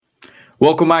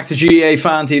Welcome back to GA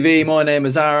Fan TV. My name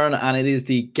is Aaron, and it is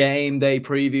the game day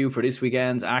preview for this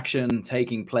weekend's action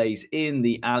taking place in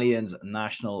the Allianz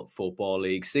National Football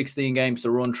League. 16 games to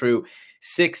run through,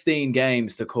 16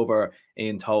 games to cover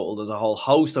in total. There's a whole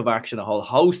host of action, a whole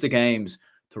host of games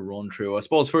to run through. I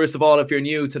suppose, first of all, if you're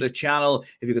new to the channel,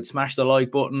 if you could smash the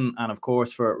like button, and of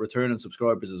course for returning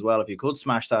subscribers as well, if you could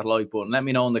smash that like button, let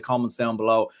me know in the comments down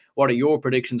below what are your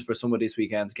predictions for some of this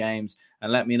weekend's games,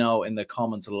 and let me know in the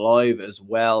comments live as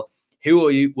well who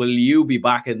will you be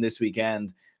backing this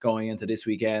weekend going into this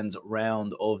weekend's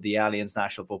round of the Allianz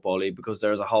National Football League, because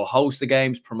there's a whole host of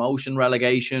games. Promotion,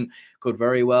 relegation could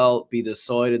very well be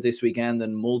decided this weekend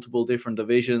in multiple different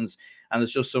divisions, and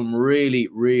there's just some really,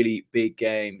 really big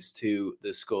games to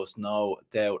discuss, no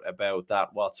doubt about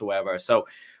that whatsoever. So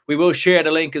we will share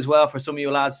the link as well for some of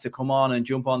you lads to come on and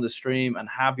jump on the stream and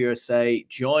have your say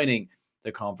joining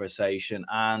the conversation.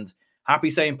 And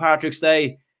happy St. Patrick's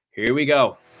Day. Here we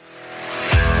go.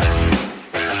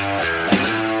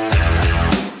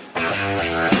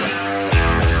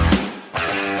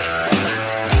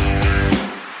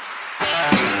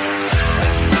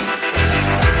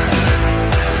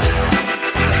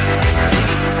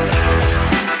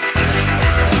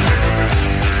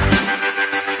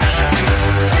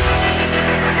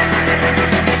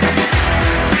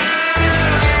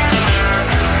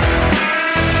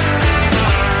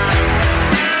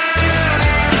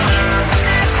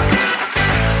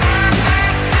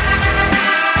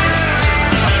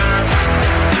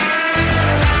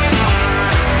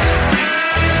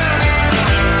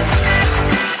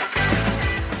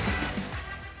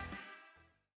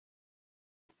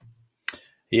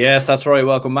 Yes, that's right.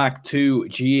 Welcome back to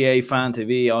GA Fan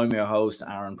TV. I'm your host,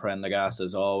 Aaron Prendergast,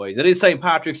 as always. It is St.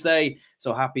 Patrick's Day,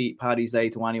 so happy Paddy's Day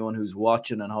to anyone who's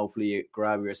watching, and hopefully you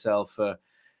grab yourself a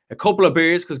couple of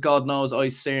beers, because God knows I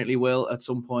certainly will at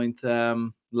some point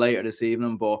later this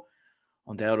evening. But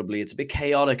undoubtedly, it's a bit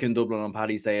chaotic in Dublin on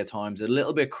Paddy's Day at times, a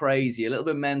little bit crazy, a little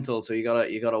bit mental, so you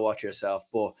gotta watch yourself.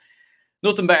 But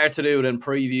nothing better to do than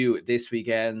preview this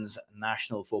weekend's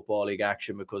National Football League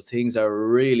action, because things are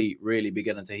really, really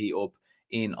beginning to heat up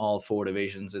in all four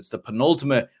divisions. It's the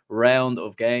penultimate round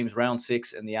of games, round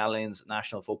 6 in the Allianz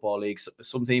National Football League.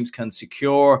 Some teams can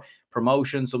secure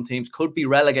promotion. Some teams could be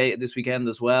relegated this weekend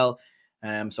as well.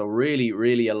 So really,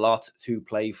 really a lot to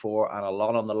play for, and a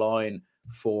lot on the line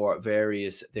for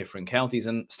various different counties.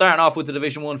 And starting off with the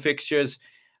Division 1 fixtures,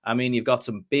 I mean, you've got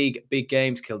some big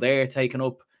games. Kildare taking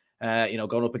up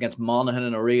going up against Monaghan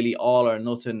in a really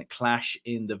all-or-nothing clash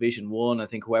in Division 1. I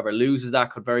think whoever loses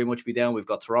that could very much be down. We've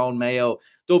got Tyrone, Mayo,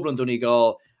 Dublin,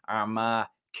 Donegal, Armagh,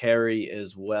 Kerry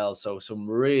as well. So some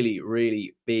really,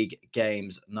 really big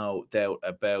games, no doubt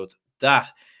about that.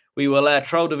 We will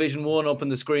throw Division 1 up on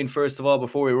the screen first of all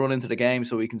before we run into the game,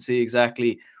 so we can see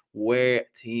exactly where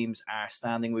teams are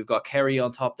standing. We've got Kerry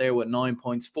on top there with 9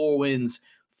 points, 4 wins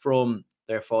from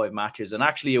their 5 matches, and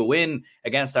actually a win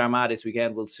against Armagh this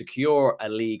weekend will secure a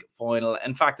league final.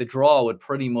 In fact, a draw would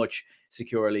pretty much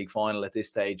secure a league final at this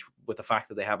stage, with the fact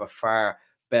that they have a far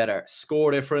better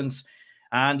score difference.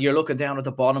 And you're looking down at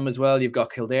the bottom as well. You've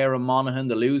got Kildare and Monaghan.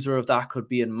 The loser of that could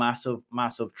be in massive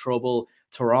trouble.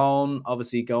 Tyrone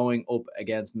obviously going up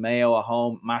against Mayo at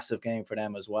home, massive game for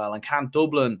them as well. And can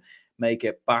Dublin make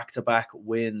it back-to-back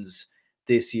wins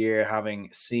this year, having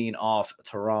seen off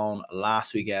Tyrone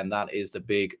last weekend? That is the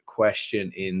big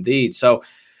question indeed. So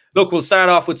look, we'll start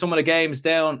off with some of the games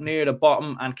down near the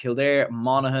bottom, and Kildare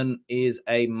Monaghan is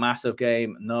a massive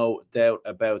game, no doubt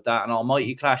about that. And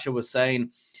Almighty Clasher was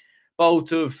saying both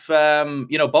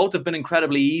have been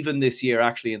incredibly even this year,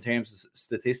 actually, in terms of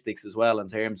statistics as well, in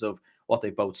terms of what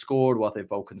they've both scored, what they've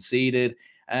both conceded.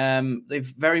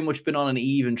 They've very much been on an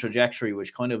even trajectory,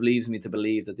 which kind of leaves me to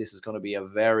believe that this is going to be a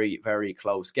very, very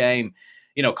close game.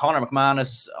 You know, Conor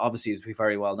McManus, obviously, as we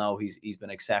very well know, he's been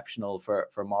exceptional for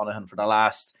Monaghan for the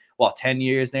last, 10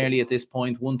 years nearly at this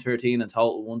point. 113 in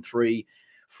total, 1-3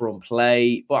 from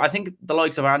play. But I think the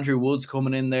likes of Andrew Woods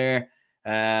coming in there,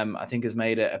 I think has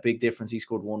made a big difference. He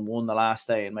scored 1-1 the last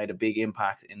day and made a big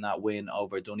impact in that win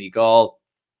over Donegal.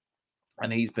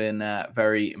 And he's been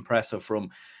very impressive from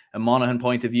a Monaghan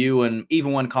point of view. And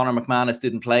even when Conor McManus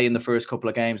didn't play in the first couple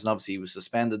of games, and obviously he was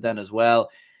suspended then as well,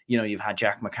 you know, you've had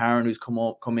Jack McCarron who's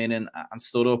come in and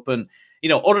stood up. And, you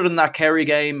know, other than that Kerry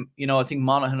game, you know, I think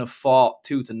Monaghan have fought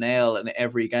tooth and nail in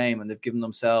every game, and they've given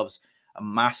themselves a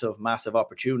massive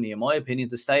opportunity, in my opinion,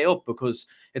 to stay up, because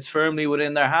it's firmly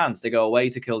within their hands. They go away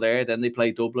to Kildare, then they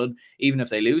play Dublin. Even if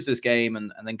they lose this game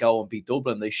and then go and beat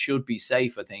Dublin, they should be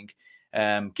safe, I think,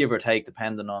 give or take,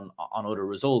 depending on other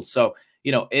results. So,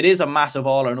 you know, it is a massive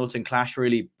all or nothing clash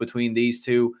really between these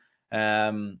two.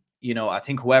 I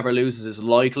think whoever loses is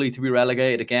likely to be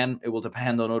relegated. Again, it will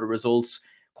depend on other results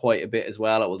quite a bit as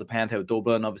well. It will depend how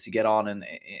Dublin obviously get on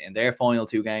in their final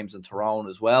 2 games, and Tyrone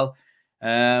as well.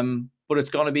 But it's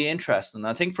going to be interesting.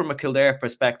 I think from a Kildare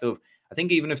perspective, I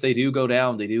think even if they do go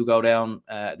down, they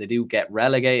do get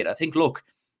relegated. I think, look,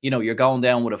 you're going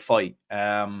down with a fight.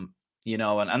 And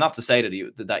not to say that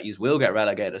you will get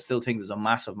relegated. I still think there's a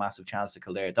massive, massive chance that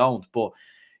Kildare don't. But,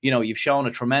 you've shown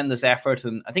a tremendous effort,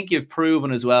 and I think you've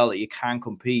proven as well that you can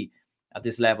compete at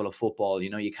this level of football.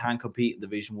 You can compete in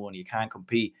Division 1. You can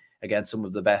compete against some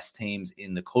of the best teams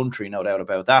in the country, no doubt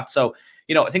about that. So,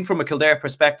 I think from a Kildare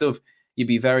perspective, you'd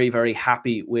be very, very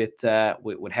happy with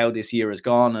how this year has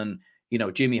gone. And,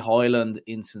 Jimmy Hoyland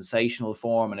in sensational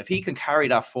form. And if he can carry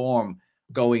that form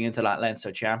going into that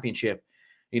Leinster Championship,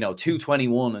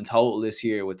 221 in total this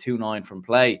year with 2-9 from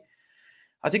play,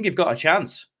 I think you've got a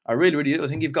chance. I really, really do. I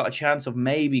think you've got a chance of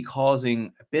maybe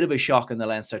causing a bit of a shock in the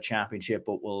Leinster Championship,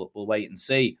 but we'll wait and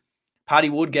see. Paddy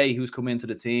Woodgate, who's come into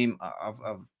the team, I've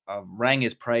rang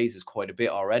his praises quite a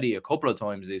bit already, a couple of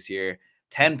times this year.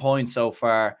 10 points so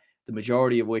far, the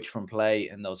majority of which from play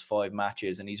in those 5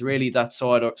 matches. And he's really that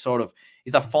sort of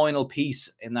he's that final piece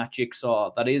in that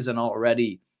jigsaw that is an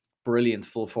already brilliant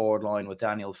full forward line with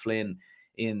Daniel Flynn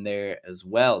in there as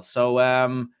well.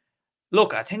 So,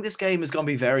 look, I think this game is going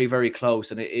to be very, very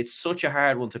close, and it's such a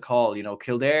hard one to call.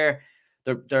 Kildare,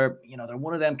 they're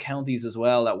one of them counties as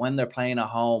well that when they're playing at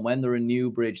home, when they're in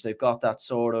Newbridge, they've got that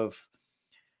sort of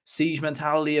siege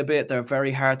mentality a bit. They're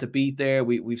very hard to beat there.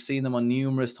 We've seen them on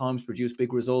numerous times produce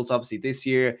big results. Obviously, this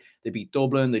year they beat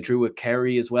Dublin. They drew with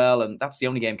Kerry as well, and that's the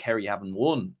only game Kerry haven't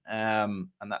won. And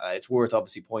it's worth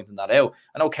obviously pointing that out.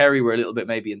 I know Kerry were a little bit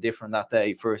maybe indifferent that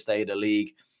day, first day of the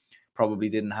league, probably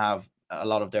didn't have a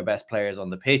lot of their best players on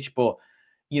the pitch. But,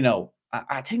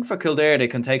 I think for Kildare, they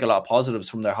can take a lot of positives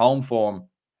from their home form.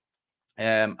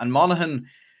 And Monaghan,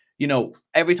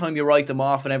 every time you write them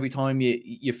off and every time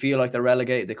you feel like they're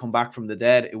relegated, they come back from the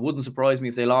dead. It wouldn't surprise me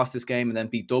if they lost this game and then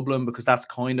beat Dublin, because that's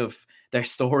kind of their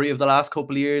story of the last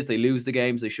couple of years. They lose the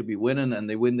games they should be winning, and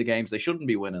they win the games they shouldn't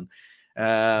be winning.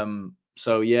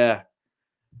 So, yeah.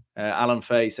 Alan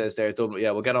Fay says there, Dublin.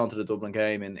 Yeah, we'll get on to the Dublin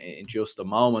game in just a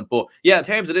moment. But yeah, in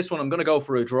terms of this one, I'm going to go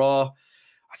for a draw.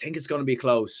 I think it's going to be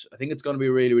close. I think it's going to be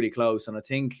really, really close. And I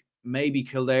think maybe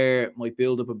Kildare might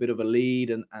build up a bit of a lead,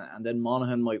 and then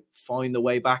Monaghan might find a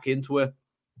way back into it.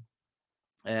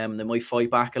 They might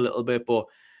fight back a little bit, but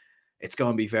it's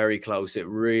going to be very close. It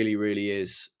really, really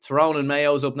is. Tyrone and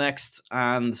Mayo's up next.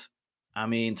 And I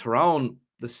mean, Tyrone,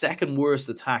 the second worst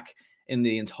attack in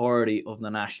the entirety of the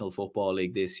National Football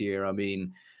League this year. I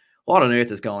mean, what on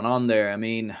earth is going on there? I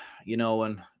mean,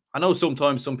 and I know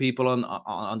sometimes some people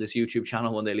on this YouTube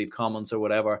channel, when they leave comments or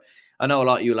whatever, I know a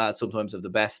lot of you lads sometimes have the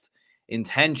best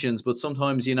intentions, but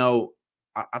sometimes,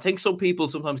 I think some people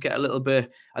sometimes get a little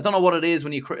bit, I don't know what it is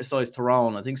when you criticize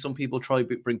Tyrone. I think some people try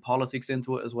to bring politics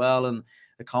into it as well in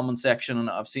the comment section, and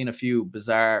I've seen a few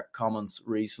bizarre comments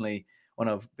recently when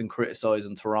I've been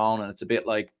criticizing Tyrone, and it's a bit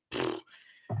like,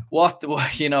 what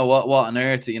on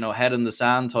earth, head in the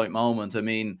sand type moment. I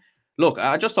mean, look,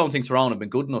 I just don't think Tyrone have been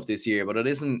good enough this year, but it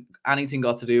isn't anything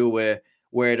got to do with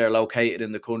where they're located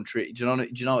in the country. Do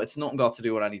you know, it's nothing got to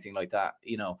do with anything like that,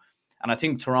 And I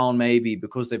think Tyrone, maybe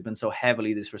because they've been so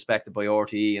heavily disrespected by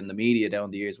RTE and the media down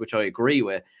the years, which I agree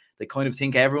with, they kind of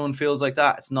think everyone feels like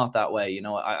that. It's not that way.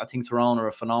 I think Tyrone are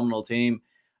a phenomenal team.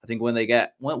 I think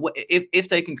if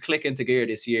they can click into gear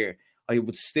this year, I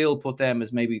would still put them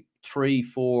as maybe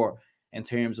 3-4 in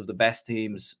terms of the best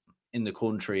teams in the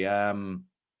country. The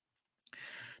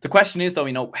question is,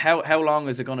 though, how long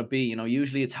is it going to be?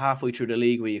 Usually it's halfway through the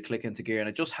league where you click into gear, and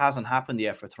it just hasn't happened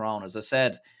yet for Tyrone. As I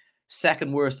said,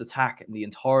 second worst attack in the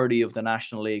entirety of the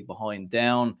National League behind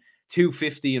Down.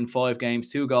 250 in 5 games,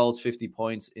 2 goals, 50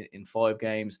 points in 5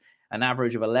 games, an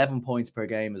average of 11 points per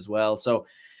game as well. So,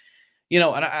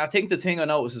 and I think the thing I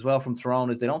noticed as well from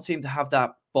Tyrone is they don't seem to have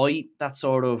that bite, that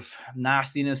sort of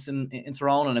nastiness in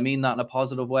Tyrone. And I mean that in a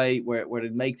positive way, where they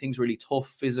make things really tough,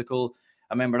 physical.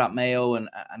 I remember that Mayo and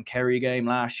Kerry game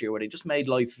last year where they just made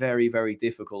life very, very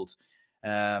difficult.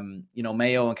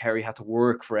 Mayo and Kerry had to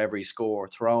work for every score.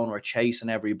 Tyrone were chasing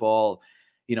every ball,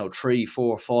 3,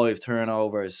 4, 5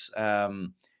 turnovers.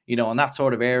 And that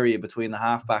sort of area between the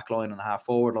half-back line and the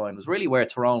half-forward line was really where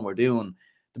Tyrone were doing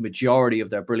the majority of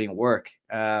their brilliant work.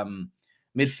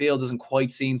 Midfield doesn't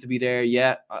quite seem to be there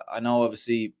yet. I know,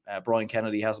 obviously, Brian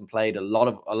Kennedy hasn't played a lot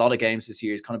of games this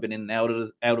year. He's kind of been in and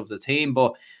out of the team,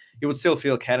 but you would still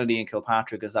feel Kennedy and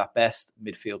Kilpatrick as that best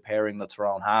midfield pairing that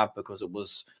Tyrone have, because it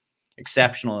was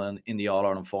exceptional in the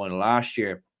All-Ireland final last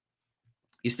year.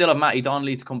 You still have Matty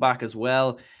Donnelly to come back as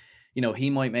well. he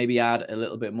might maybe add a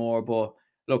little bit more. But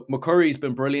look, McCurry's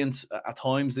been brilliant at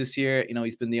times this year.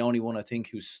 He's been the only one, I think,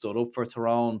 who's stood up for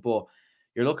Tyrone. But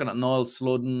you're looking at Niall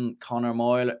Sludden, Conor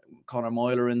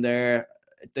Moyler in there.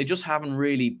 They just haven't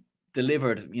really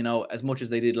delivered, as much as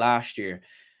they did last year.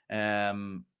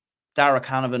 Dara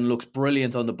Canavan looks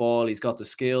brilliant on the ball. He's got the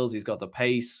skills. He's got the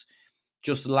pace.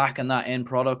 Just lacking that end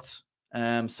product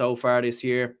so far this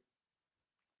year.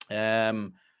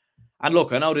 And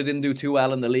look, I know they didn't do too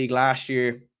well in the league last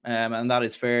year, and that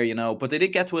is fair, but they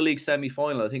did get to a league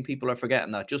semi-final. I think people are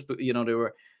forgetting that. Just, they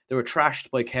were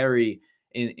trashed by Kerry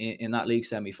in that league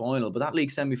semi-final, but that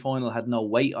league semi-final had no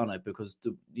weight on it because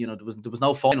there was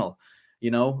no final,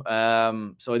 so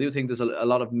I do think there's a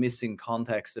lot of missing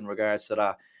context in regards to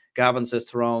that. Gavin says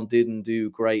Tyrone didn't do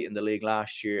great in the league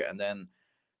last year, and then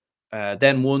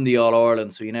won the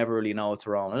All-Ireland, so you never really know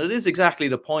Tyrone. And it is exactly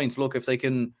the point. Look, if they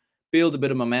can build a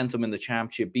bit of momentum in the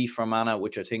championship, beat Fermanagh,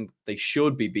 which I think they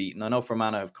should be beaten. I know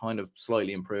Fermanagh have kind of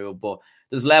slightly improved, but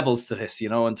there's levels to this,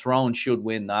 and Tyrone should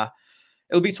win that.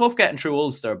 It'll be tough getting through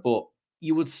Ulster, but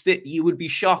you would be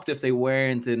shocked if they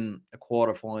weren't in a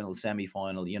quarter-final,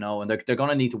 semi-final, and they're going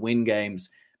to need to win games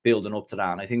building up to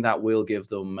that. And I think that will give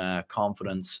them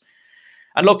confidence.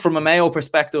 And look, from a Mayo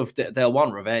perspective, they'll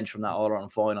want revenge from that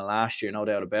All-Ireland final last year, no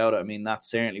doubt about it. I mean, that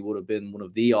certainly would have been one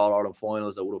of the All-Ireland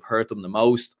finals that would have hurt them the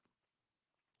most,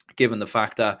 given the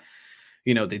fact that,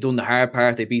 they done the hard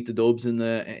part. They beat the Dubs in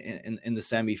the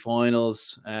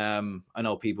semi-finals. I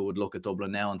know people would look at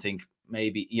Dublin now and think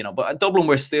maybe, but Dublin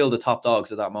were still the top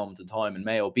dogs at that moment in time, and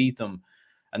Mayo beat them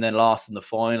and then lost in the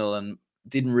final and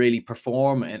didn't really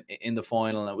perform in the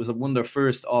final. It was one of their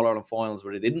first All-Ireland finals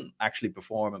where they didn't actually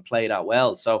perform and play that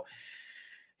well. So,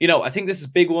 I think this is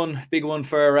big one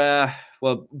for,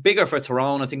 bigger for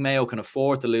Tyrone. I think Mayo can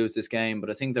afford to lose this game, but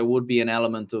I think there would be an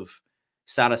element of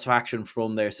satisfaction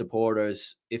from their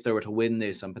supporters if they were to win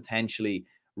this and potentially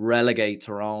relegate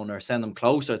Tyrone or send them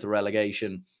closer to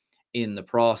relegation in the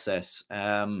process.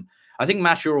 I think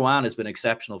Matthew Rowan has been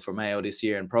exceptional for Mayo this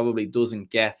year and probably doesn't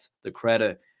get the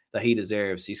credit that he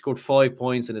deserves. He scored 5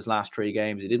 points in his last 3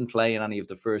 games. He didn't play in any of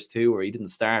the first 2, or he didn't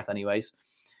start anyways.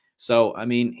 So, I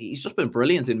mean, he's just been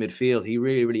brilliant in midfield. He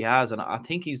really, really has. And I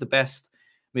think he's the best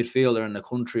midfielder in the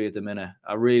country at the minute.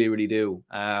 I really, really do.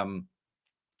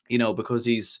 Because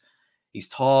he's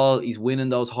tall, he's winning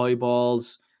those high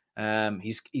balls.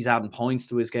 He's adding points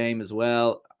to his game as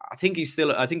well. I think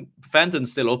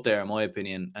Fenton's still up there in my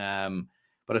opinion.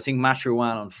 But I think Matthew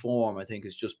Rowan on form, I think,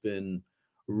 has just been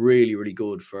really, really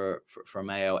good for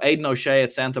Mayo. Aidan O'Shea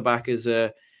at centre back is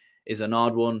an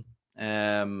odd one.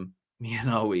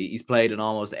 He's played in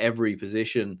almost every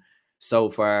position so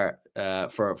far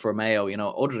for Mayo.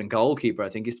 Other than goalkeeper, I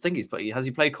think he's played. Has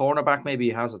he played cornerback? Maybe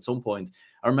he has at some point.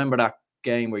 I remember that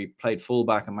game where he played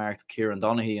fullback and marked Kieran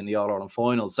Donaghy in the All-Ireland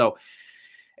final. So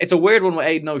it's a weird one with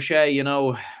Aidan O'Shea. You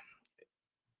want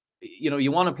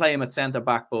to play him at centre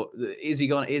back, but is he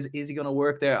gonna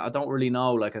work there? I don't really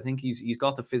know. Like, I think he's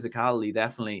got the physicality,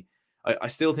 definitely. I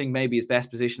still think maybe his best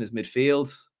position is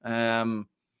midfield.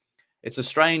 It's a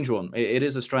strange one. It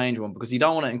is a strange one because you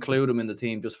don't want to include him in the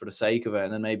team just for the sake of it,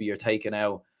 and then maybe you're taking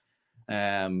out,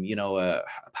 a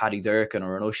Paddy Durkin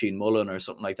or an Oisin Mullen or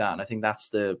something like that. And I think that's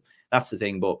the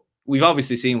thing. But we've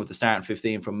obviously seen with the starting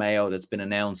 15 from Mayo that's been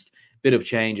announced, bit of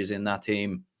changes in that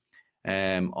team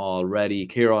already.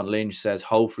 Kieran Lynch says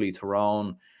hopefully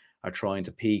Tyrone are trying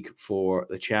to peak for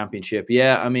the championship.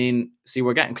 Yeah, I mean, see,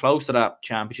 we're getting close to that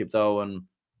championship though, and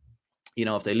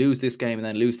if they lose this game and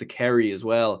then lose to Kerry as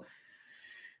well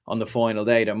on the final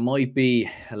day, there might be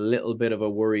a little bit of a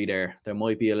worry there. The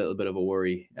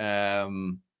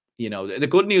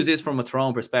good news is, from a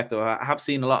Tyrone perspective, I have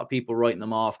seen a lot of people writing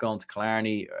them off going to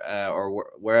Killarney or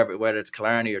wherever, whether it's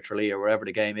Killarney or Tralee or wherever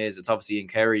the game is. It's obviously in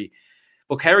Kerry.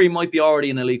 But Kerry might be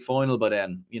already in a league final by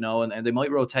then, and they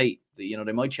might rotate. They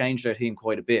might change their team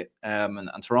quite a bit. And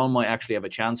Tyrone might actually have a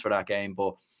chance for that game.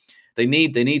 But they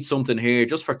need something here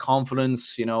just for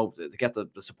confidence, to get the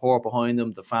support behind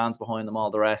them, the fans behind them,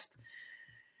 all the rest.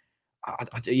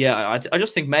 I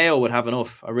just think Mayo would have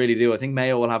enough. I really do. I think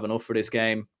Mayo will have enough for this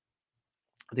game.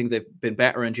 I think they've been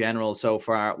better in general so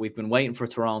far. We've been waiting for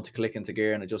Tyrone to click into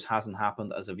gear, and it just hasn't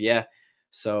happened as of yet.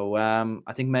 So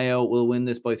I think Mayo will win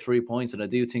this by 3 points, and I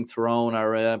do think Tyrone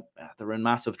they're in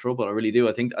massive trouble. I really do.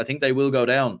 I think they will go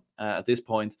down at this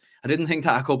point. I didn't think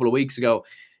that a couple of weeks ago.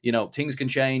 Things can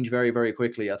change very, very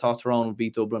quickly. I thought Tyrone would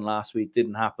beat Dublin last week.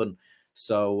 Didn't happen.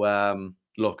 So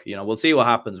look, we'll see what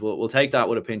happens. We'll take that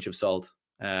with a pinch of salt.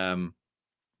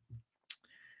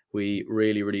 We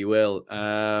really, really will.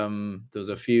 There's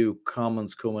a few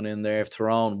comments coming in there. If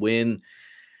Tyrone win,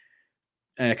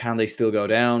 Can they still go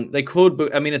down? They could,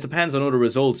 but I mean, it depends on other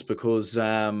results because,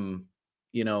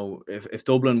 if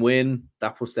Dublin win,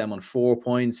 that puts them on 4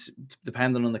 points,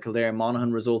 depending on the Kildare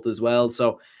Monaghan result as well.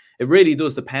 So it really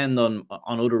does depend on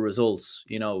other results.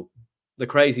 The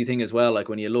crazy thing as well, like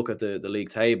when you look at the league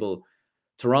table,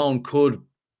 Tyrone could,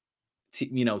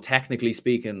 technically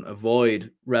speaking,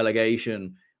 avoid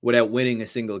relegation without winning a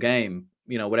single game,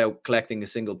 without collecting a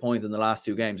single point in the last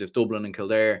 2 games if Dublin and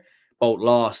Kildare both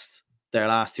lost their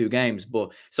last 2 games. But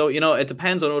so, it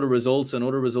depends on other results, and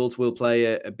other results will play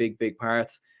a big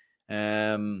part.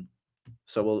 So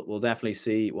we'll definitely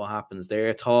see what happens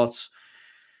there. Thoughts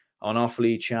on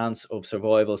Offaly chance of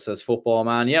survival, says Football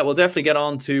Man. Yeah, we'll definitely get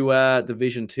on to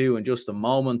Division 2 in just a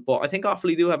moment. But I think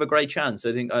Offaly do have a great chance.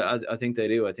 I think they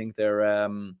do. I think they're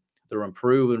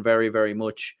improving very, very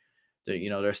much.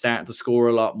 They're starting to score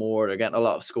a lot more. They're getting a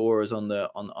lot of scores on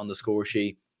the score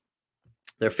sheet.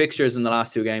 Their fixtures in the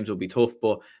last 2 games will be tough,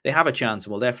 but they have a chance,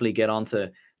 and we'll definitely get onto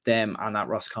them and that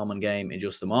Roscommon game in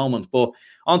just a moment. But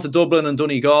on to Dublin and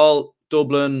Donegal.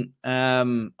 Dublin,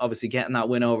 obviously getting that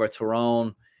win over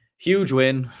Tyrone. Huge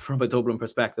win from a Dublin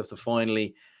perspective to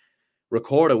finally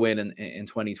record a win in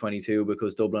 2022,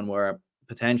 because Dublin were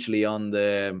potentially on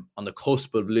the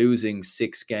cusp of losing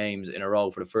 6 games in a row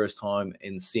for the first time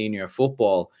in senior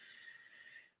football.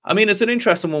 I mean, it's an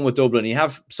interesting one with Dublin. You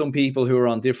have some people who are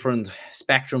on different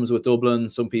spectrums with Dublin.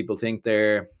 Some people think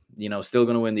they're, still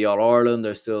going to win the All-Ireland.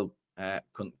 They're still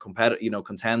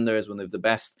contenders when they have the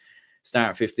best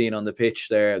start 15 on the pitch.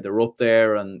 They're up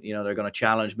there, and they're going to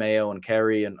challenge Mayo and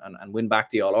Kerry and win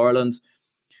back the All-Ireland.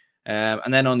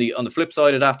 And then on the flip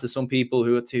side of that, to some people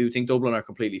who think Dublin are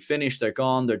completely finished, they're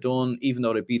gone, they're done. Even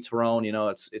though they beat Tyrone,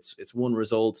 it's one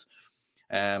result.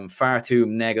 Far too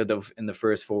negative in the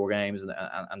first 4 games,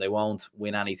 and they won't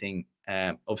win anything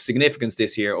of significance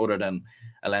this year other than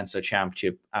a Leinster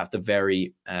Championship at the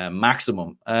very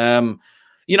maximum.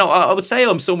 I would say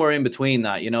I'm somewhere in between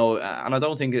that, and I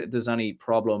don't think there's any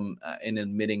problem in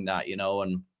admitting that,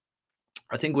 and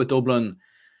I think with Dublin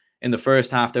in the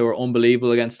first half, they were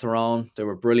unbelievable against Tyrone. They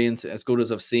were brilliant, as good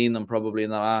as I've seen them probably in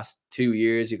the last 2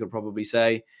 years, you could probably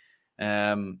say.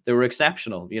 They were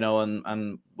exceptional,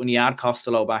 and when you add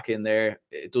Costello back in there,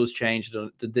 it does change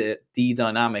the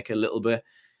dynamic a little bit.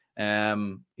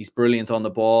 He's brilliant on the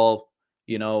ball,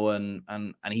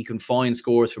 and he can find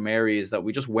scores from areas that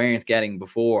we just weren't getting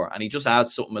before, and he just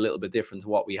adds something a little bit different to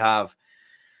what we have.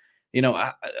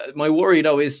 My worry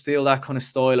though is still that kind of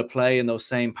style of play and those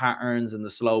same patterns and the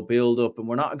slow build up, and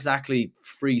we're not exactly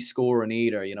free scoring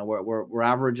either. We're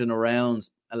averaging around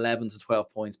 11 to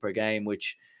 12 points per game,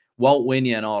 which won't win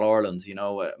you in All-Ireland.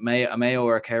 Mayo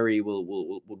or Kerry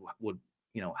would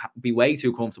be way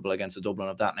too comfortable against a Dublin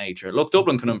of that nature. Look,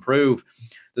 Dublin can improve.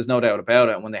 There's no doubt about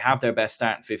it. When they have their best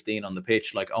starting 15 on the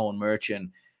pitch, like Owen Merchant,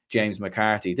 James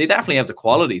McCarthy, they definitely have the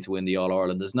quality to win the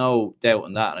All-Ireland. There's no doubt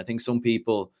in that. And I think some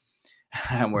people,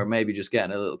 and we're maybe just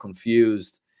getting a little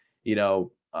confused.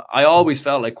 I always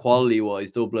felt like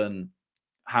quality-wise, Dublin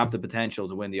have the potential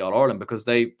to win the All-Ireland because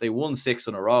they won 6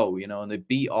 in a row, and they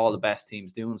beat all the best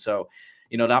teams doing so.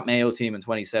 That Mayo team in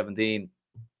 2017,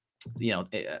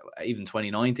 even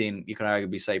 2019, you could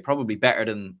arguably say probably better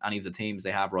than any of the teams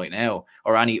they have right now,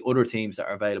 or any other teams that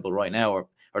are available right now, or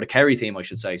the Kerry team, I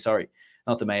should say. Sorry,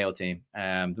 not the Mayo team.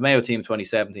 The Mayo team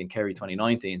 2017, Kerry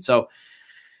 2019. So,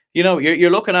 you're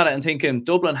looking at it and thinking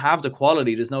Dublin have the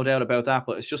quality. There's no doubt about that,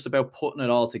 but it's just about putting it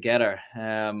all together.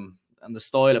 And the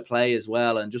style of play as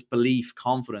well, and just belief,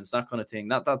 confidence, that kind of thing.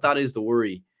 That is the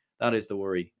worry. That is the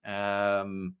worry.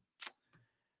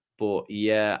 But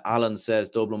yeah, Alan says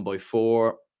Dublin by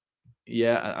 4.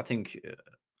 Yeah, I think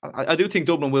I do think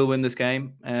Dublin will win this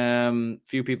game.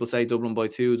 Few people say Dublin by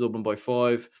 2, Dublin by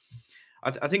 5.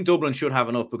 I think Dublin should have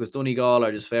enough because Donegal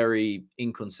are just very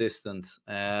inconsistent.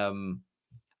 And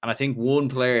I think one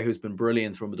player who's been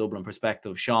brilliant from a Dublin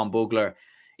perspective, Sean Bugler,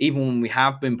 even when we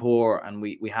have been poor and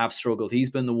we have struggled, he's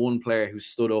been the one player who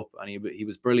stood up, and he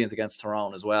was brilliant against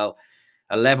Tyrone as well.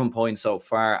 11 points so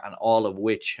far, and all of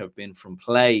which have been from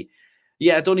play.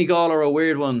 Yeah, Donegal are a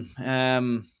weird one.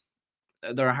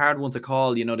 They're a hard one to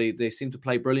call. They seem to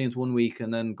play brilliant one week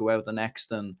and then go out the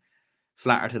next and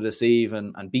flatter to deceive,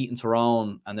 and beating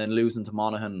Tyrone and then losing to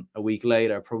Monaghan a week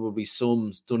later probably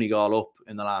sums Donegal up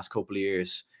in the last couple of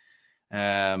years.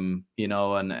 And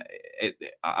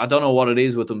I don't know what it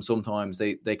is with them sometimes.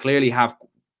 They clearly have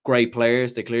great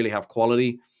players. They clearly have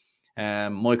quality.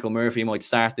 Michael Murphy might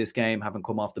start this game, having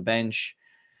come off the bench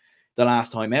the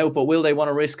last time out, but will they want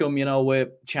to risk him, with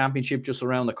championship just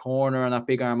around the corner and that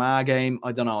big Armagh game?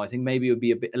 I don't know. I think maybe it would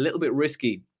be a little bit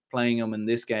risky playing him in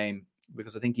this game,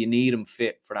 because I think you need him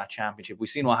fit for that championship. We've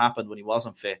seen what happened when he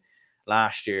wasn't fit,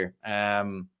 last year.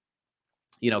 Conor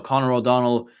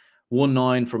O'Donnell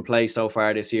 1-9 from play so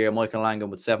far this year. Michael Langan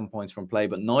with 7 points from play,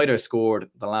 but neither scored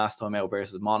the last time out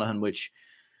versus Monaghan, which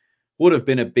would have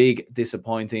been a big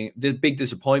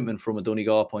disappointment from a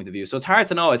Donegal point of view. So it's hard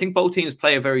to know. I think both teams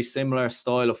play a very similar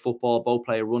style of football. Both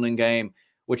play a running game,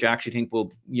 which I actually think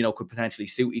will, could potentially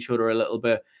suit each other a little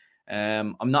bit.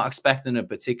 I'm not expecting a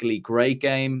particularly great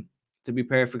game, to be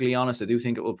perfectly honest. I do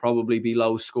think it will probably be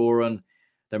low scoring.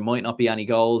 There might not be any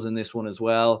goals in this one as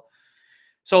well.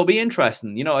 So it'll be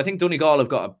interesting. I think Donegal have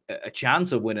got a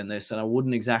chance of winning this, and I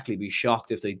wouldn't exactly be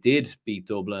shocked if they did beat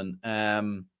Dublin.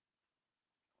 And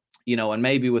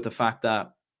maybe with the fact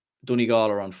that Donegal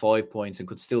are on 5 points and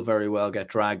could still very well get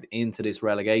dragged into this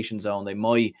relegation zone, they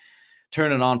might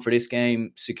turn it on for this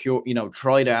game, secure,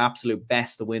 try their absolute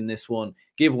best to win this one,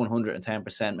 give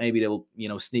 110%. Maybe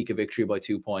they'll, sneak a victory by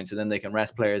 2 points, and then they can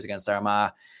rest players against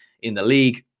Armagh in the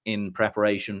league in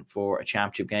preparation for a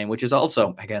championship game, which is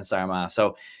also against Armagh.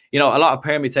 So, a lot of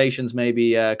permutations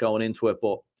maybe going into it,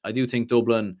 but I do think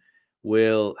Dublin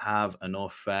will have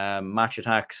enough. Match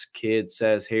attacks kid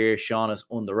says here, Sean is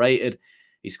underrated.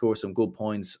 He scores some good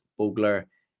points. Bugler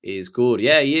is good.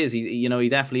 Yeah, he is. He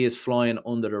definitely is flying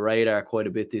under the radar quite a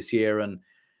bit this year. And,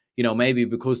 maybe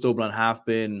because Dublin have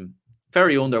been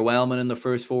very underwhelming in the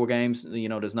first 4 games,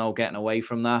 there's no getting away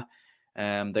from that.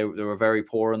 They were very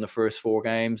poor in the first 4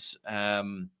 games.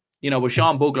 But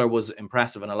Sean Bugler was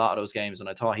impressive in a lot of those games, and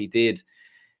I thought he did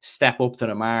step up to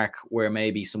the mark where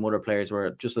maybe some other players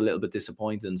were just a little bit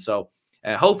disappointing. So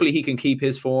hopefully he can keep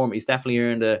his form. He's definitely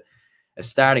earned a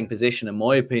starting position, in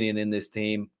my opinion, in this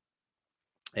team.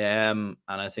 And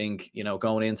I think,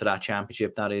 going into that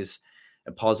championship, that is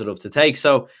a positive to take.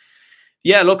 So,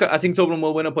 yeah, look, I think Dublin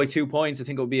will win it by 2 points. I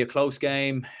think it'll be a close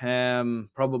game,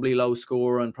 probably low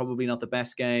score and probably not the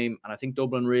best game. And I think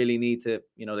Dublin really need to,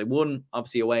 they won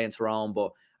obviously away in Tyrone,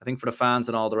 but I think for the fans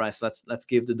and all the rest, let's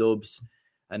give the Dubs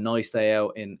a nice day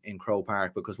out in Croke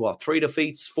Park, because 4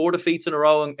 defeats in a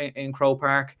row in Croke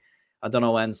Park. I don't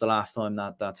know when's the last time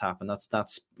that's happened. That's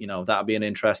that'd be an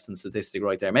interesting statistic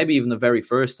right there. Maybe even the very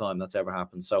first time that's ever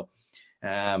happened. So,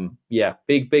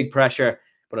 big pressure.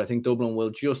 But I think Dublin will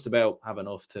just about have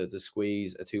enough to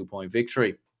squeeze a 2-point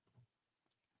victory.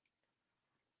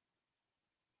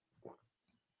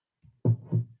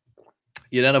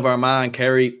 You then have Armagh and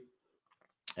Kerry.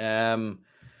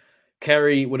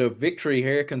 Kerry, with a victory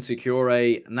here, can secure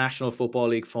a National Football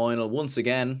League final once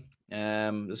again.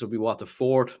 This will be the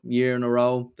 4th year in a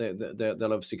row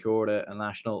they'll have secured a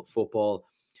National Football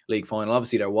League final.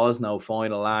 Obviously, there was no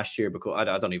final last year, because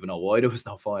I don't even know why there was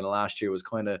no final last year. It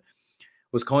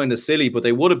was kind of silly, but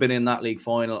they would have been in that league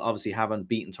final, obviously having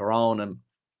beaten Tyrone, and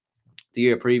the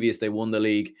year previous they won the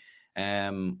league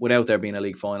without there being a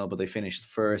league final, but they finished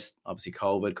first. Obviously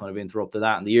COVID kind of interrupted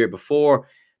that, and the year before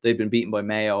they'd been beaten by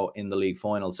Mayo in the league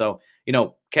final. So,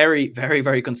 Kerry, very,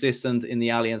 very consistent in the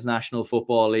Allianz National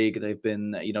Football League. They've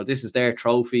been, this is their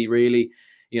trophy, really.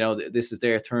 This is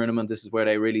their tournament. This is where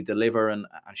they really deliver and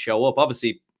show up.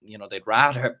 Obviously, they'd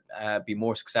rather be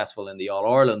more successful in the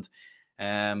All-Ireland.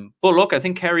 But look, I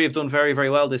think Kerry have done very,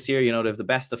 very well this year. They have the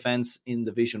best defence in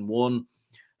Division 1.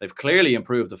 They've clearly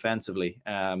improved offensively.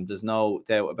 There's no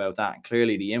doubt about that. And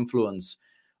clearly the influence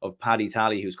of Paddy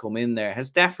Talley, who's come in there, has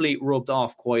definitely rubbed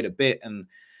off quite a bit. And,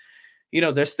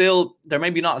 they're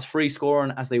maybe not as free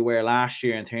scoring as they were last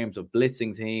year in terms of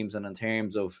blitzing teams and in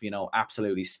terms of,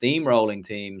 absolutely steamrolling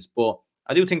teams. But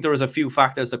I do think there was a few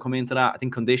factors that come into that. I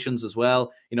think conditions as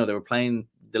well. They were playing,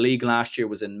 the league last year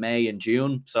was in May and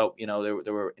June. So, they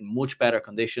were in much better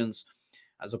conditions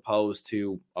as opposed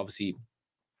to, obviously,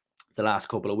 the last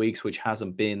couple of weeks, which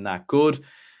hasn't been that good.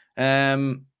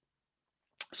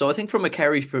 So I think from a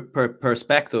Kerry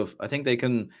perspective, I think they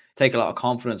can take a lot of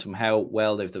confidence from how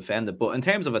well they've defended. But in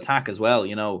terms of attack as well,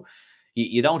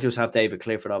 you don't just have David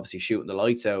Clifford obviously shooting the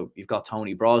lights out. You've got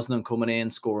Tony Brosnan coming in,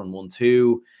 scoring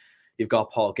 1-2. You've got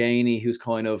Paul Gainey, who's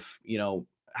kind of,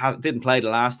 didn't play the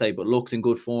last day, but looked in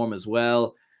good form as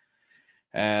well.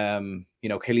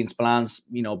 Killian Spillane,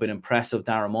 been impressive.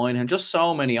 Darren Moynihan, just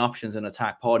so many options in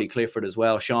attack. Paddy Clifford as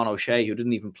well. Sean O'Shea, who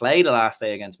didn't even play the last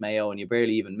day against Mayo, and you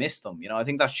barely even missed them. I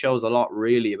think that shows a lot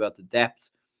really about the depth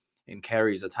in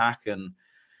Kerry's attack. And,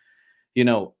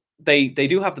 they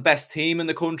do have the best team in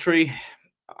the country.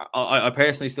 I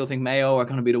personally still think Mayo are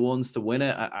going to be the ones to win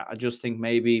it. I just think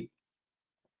maybe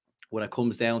when it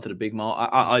comes down to the big mall,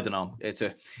 I don't know. It's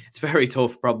very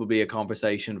tough, probably a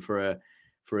conversation for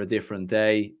a different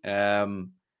day.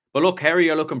 But look, Kerry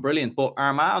are looking brilliant. But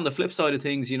Armagh, on the flip side of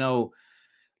things,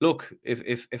 look,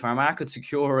 if Armagh could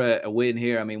secure a win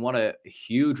here, I mean, what a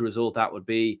huge result that would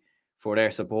be for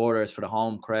their supporters, for the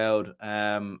home crowd.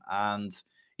 And,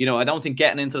 I don't think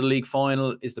getting into the league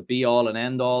final is the be all and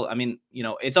end all. I mean,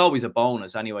 it's always a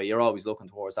bonus anyway. You're always looking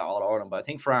towards that All Ireland. But I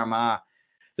think for Armagh,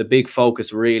 the big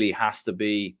focus really has to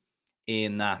be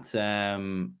in that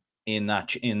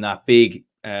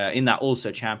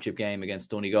Ulster Championship game against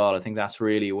Donegal. I think that's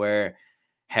really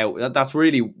that's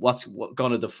really what's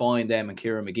going to define them and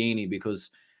Kieran McGeeney, because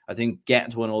I think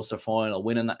getting to an Ulster final,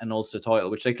 winning an Ulster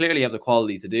title, which they clearly have the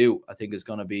quality to do, I think is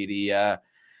going to be the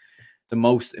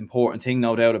most important thing,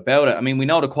 no doubt about it. I mean, we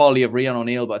know the quality of Rian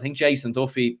O'Neill, but I think Jason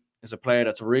Duffy is a player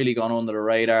that's really gone under the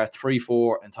radar.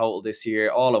 3-4 in total this year,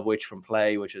 all of which from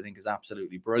play, which I think is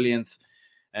absolutely brilliant.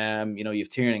 You've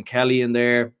Tiernan Kelly in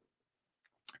there,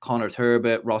 Connor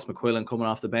Turbett, Ross McQuillan coming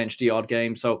off the bench the odd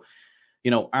game. So,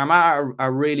 Armagh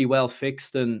are really well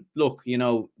fixed. And look,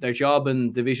 their job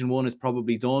in Division 1 is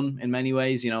probably done in many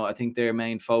ways. I think their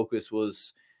main focus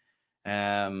was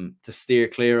to steer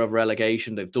clear of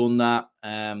relegation. They've done that.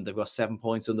 They've got 7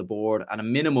 points on the board. At a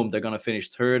minimum, they're going to finish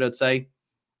third, I'd say.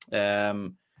 I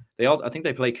think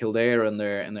they play Kildare in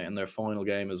their final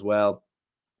game as well.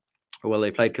 Well, they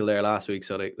played Kildare last week,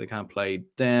 so they can't play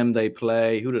them.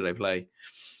 Who do they play?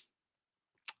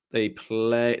 They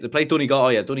play Donegal. Oh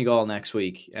yeah, Donegal next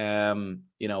week.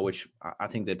 Which I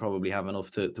think they'd probably have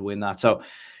enough to win that. So,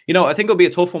 I think it'll be a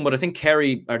tough one, but I think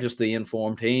Kerry are just the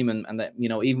informed team, and that,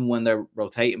 even when they're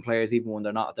rotating players, even when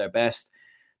they're not at their best,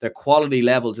 their quality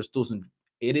level just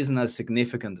isn't as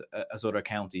significant as other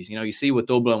counties. You see with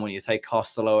Dublin, when you take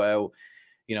Costello out,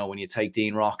 when you take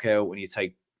Dean Rock out, when you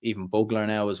take even Bugler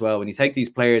now as well, when you take these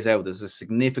players out, there's a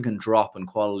significant drop in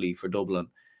quality for Dublin.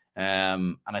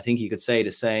 And I think you could say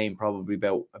the same probably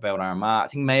about Armagh. I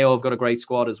think Mayo have got a great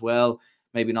squad as well.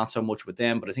 Maybe not so much with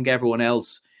them, but I think everyone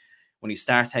else, when you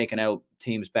start taking out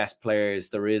teams' best players,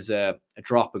 there is a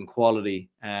drop in quality.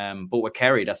 But with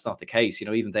Kerry, that's not the case.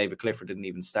 Even David Clifford didn't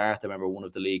even start. I remember one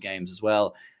of the league games as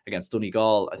well against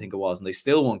Donegal, I think it was, and they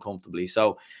still won comfortably.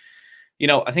 So,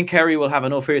 I think Kerry will have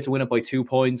enough here to win it by 2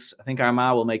 points. I think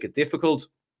Armagh will make it difficult,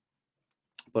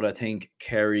 but I think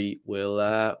Kerry will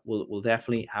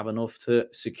definitely have enough to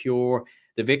secure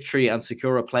the victory and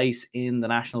secure a place in the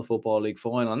National Football League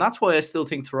final. And that's why I still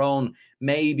think Tyrone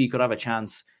maybe could have a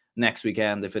chance next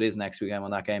weekend, if it is next weekend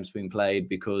when that game's being played,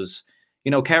 because,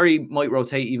 Kerry might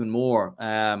rotate even more.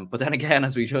 But then again,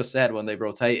 as we just said, when they've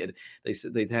rotated,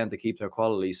 they tend to keep their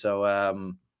quality. So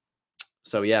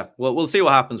yeah, we'll see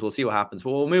what happens.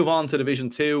 But we'll move on to Division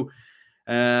 2.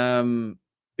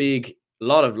 Big,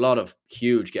 lot of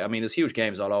huge. I mean, there's huge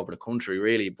games all over the country,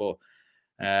 really, but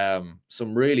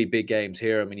some really big games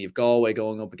here. I mean, you've Galway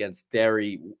going up against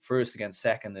Derry, first against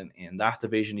second in that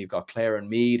division. You've got Clare and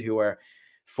Meath, who are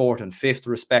fourth and fifth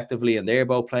respectively, and they're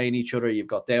both playing each other. You've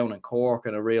got Down and Cork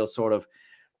in a real sort of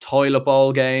toilet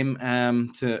bowl game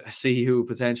to see who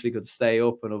potentially could stay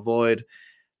up and avoid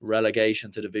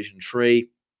relegation to Division 3.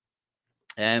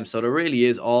 So there really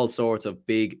is all sorts of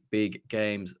big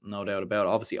games, no doubt about it.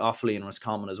 Obviously, Offaly and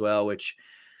Roscommon as well, which,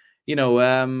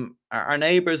 are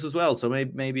neighbours as well. So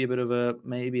maybe a bit of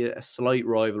a slight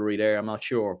rivalry there. I'm not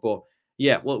sure. But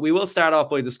yeah, well, we will start off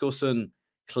by discussing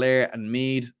Clare and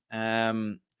Meath.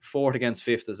 Fourth against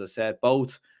fifth, as I said,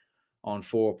 both on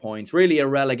 4 points. Really a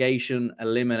relegation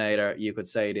eliminator, you could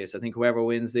say this. I think whoever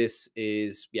wins this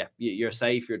is, you're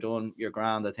safe, you're done, you're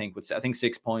grand. I think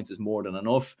 6 points is more than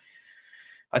enough.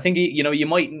 I think, you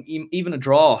might, even a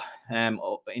draw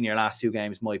in your last 2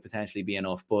 games might potentially be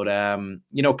enough. But,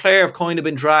 Clare have kind of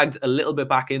been dragged a little bit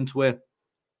back into it,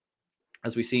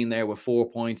 as we've seen there with 4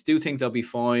 points. Do think they'll be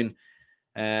fine.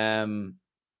 And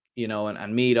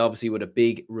Meath obviously with a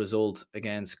big result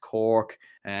against Cork.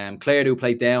 Clare do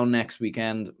play Down next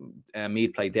weekend.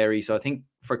 Meath play Derry. So I think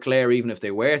for Clare, even if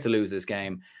they were to lose this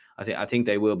game, I think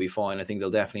they will be fine. I think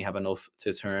they'll definitely have enough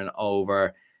to turn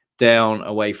over Down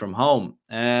away from home.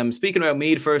 Speaking about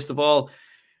Meath, first of all,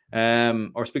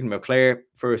 or speaking about Clare,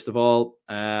 first of all,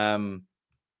 I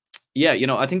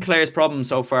think Clare's problem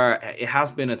so far, it has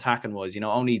been attacking wise.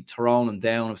 Only Tyrone and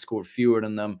Down have scored fewer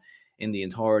than them in the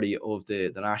entirety of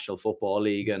the National Football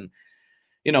League. And,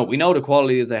 we know the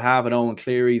quality that they have in Owen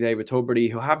Cleary, David Tubridy,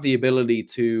 who have the ability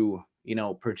to,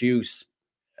 produce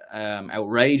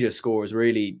outrageous scores,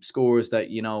 really scores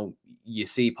that, you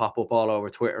see pop up all over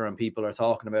Twitter and people are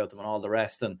talking about them and all the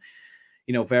rest. And,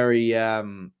 very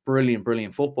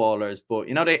brilliant footballers. But,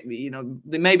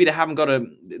 they haven't got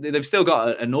they've still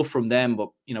got enough from them. But,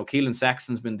 Keelan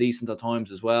Sexton's been decent at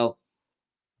times as well.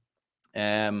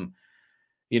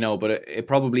 But it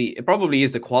probably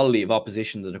is the quality of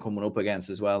opposition that they're coming up against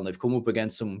as well. And they've come up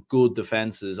against some good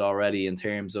defenses already in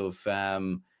terms of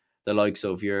the likes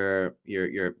of your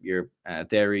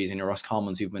Derrys and your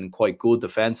Roscommons, who've been quite good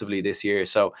defensively this year.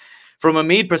 So from a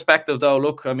Meath perspective, though,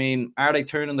 look, I mean, are they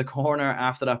turning the corner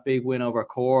after that big win over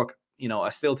Cork? I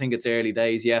still think it's early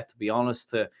days yet, to be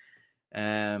honest, to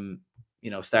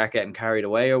start getting carried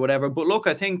away or whatever. But look,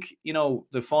 I think,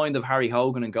 the find of Harry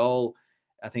Hogan in goal,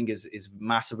 I think is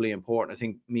massively important. I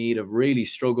think Meath have really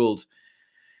struggled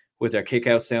with their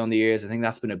kickouts down the years. I think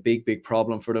that's been a big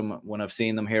problem for them. When I've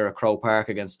seen them here at Croke Park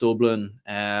against Dublin,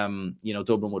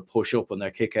 Dublin would push up on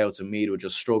their kickouts and Meath would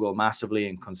just struggle massively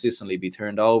and consistently be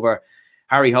turned over.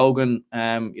 Harry Hogan,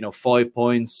 5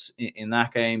 points in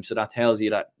that game. So that tells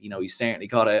you that, he's certainly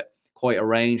got quite a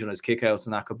range on his kickouts,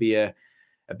 and that could be a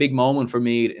big moment for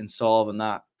Meath in solving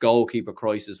that goalkeeper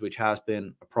crisis, which has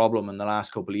been a problem in the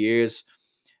last couple of years.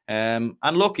 And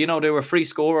look, they were free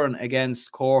scoring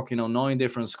against Cork, 9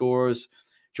 different scores.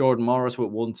 Jordan Morris with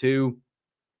 1-2.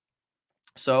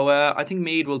 So I think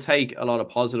Meath will take a lot of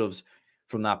positives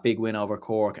from that big win over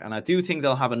Cork. And I do think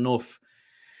they'll have enough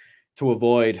to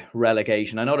avoid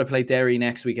relegation. I know they play Derry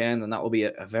next weekend, and that will be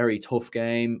a very tough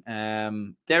game.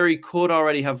 Derry could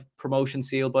already have promotion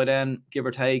sealed by then, give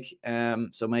or take.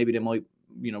 So maybe they might,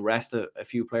 rest a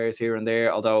few players here and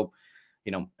there, although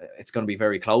it's going to be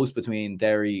very close between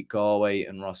Derry, Galway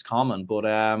and Roscommon. But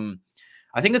I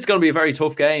think it's going to be a very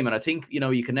tough game. And I think,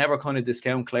 you can never kind of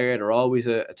discount Clare. They're always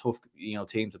a tough,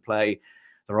 team to play.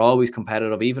 They're always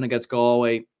competitive. Even against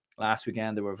Galway last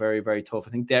weekend, they were very, very tough.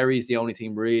 I think Derry is the only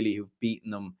team really who've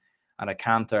beaten them at a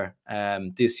canter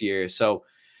this year. So,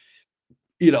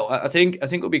 I think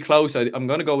it'll be close. I'm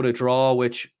going to go with a draw,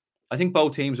 which I think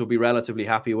both teams will be relatively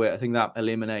happy with. I think that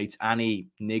eliminates any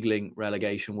niggling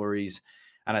relegation worries.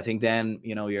 And I think then,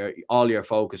 all your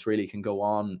focus really can go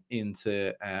on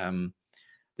into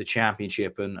the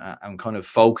championship and kind of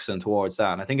focusing towards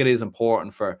that. And I think it is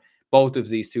important for both of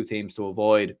these two teams to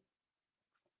avoid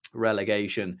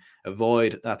relegation,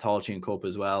 avoid that Tailteann Cup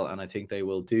as well. And I think they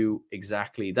will do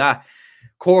exactly that.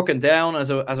 Cork and down,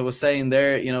 as I was saying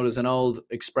there, there's an old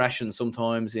expression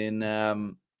sometimes in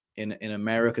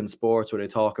American sports where they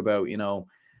talk about,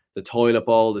 the toilet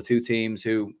bowl, the two teams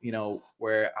who,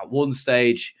 were at one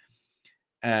stage,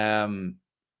 exceeding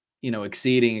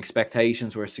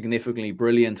expectations, were significantly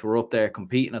brilliant, were up there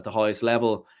competing at the highest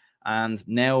level. And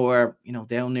now we're,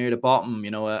 down near the bottom,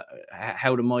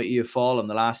 how the mighty have fallen.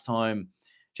 The last time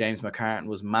James McCartan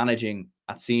was managing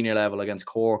at senior level against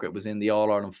Cork, it was in the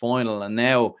All-Ireland final. And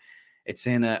now it's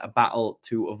in a battle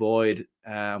to avoid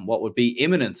what would be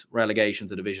imminent relegation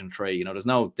to Division 3. There's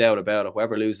no doubt about it.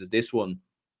 Whoever loses this one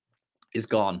is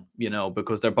gone,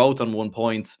 because they're both on 1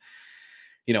 point.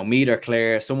 Meath or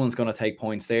Clare, someone's going to take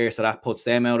points there. So that puts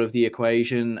them out of the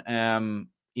equation. And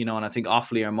I think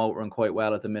Offaly are motoring quite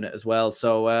well at the minute as well.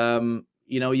 So,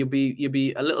 you'll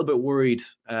be a little bit worried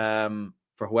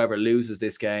for whoever loses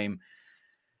this game.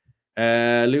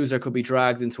 Loser could be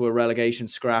dragged into a relegation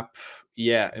scrap.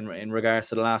 Yeah, in regards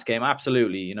to the last game,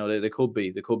 absolutely. They could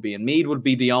be. And Meath would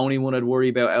be the only one I'd worry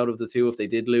about out of the two if they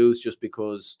did lose, just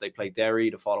because they play Derry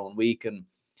the following week. And,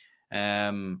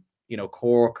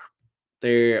 Cork,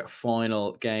 their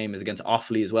final game is against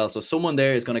Offaly as well. So someone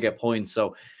there is going to get points.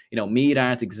 So, Meath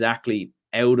aren't exactly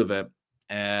out of it.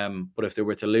 But if they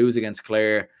were to lose against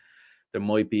Clare, there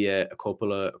might be a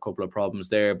couple of problems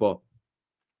there. But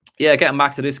yeah, getting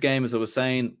back to this game, as I was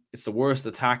saying, it's the worst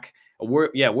attack.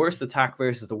 Worst attack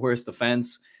versus the worst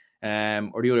defense.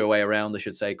 Or the other way around, I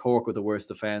should say. Cork with the worst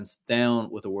defense,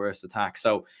 down with the worst attack.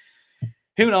 So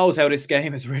who knows how this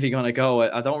game is really going to go.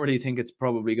 I don't really think it's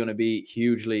probably going to be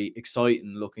hugely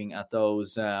exciting looking at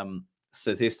those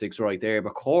statistics right there.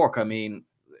 But Cork, I mean,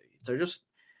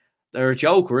 they're a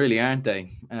joke, really, aren't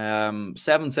they?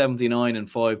 779 in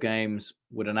 5 games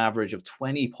with an average of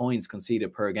 20 points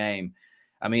conceded per game.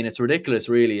 I mean, it's ridiculous,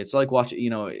 really. It's like watching,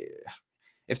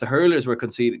 if the hurlers were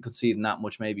conceding that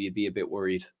much, maybe you'd be a bit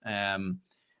worried.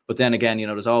 But then again,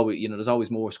 there's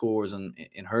always more scores in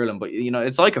hurling. But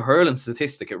it's like a hurling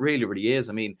statistic. It really, really is.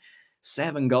 I mean,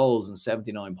 7 goals and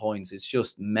 79 points. It's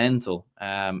just mental.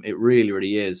 It really,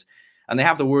 really is. And they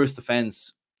have the worst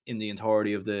defense in the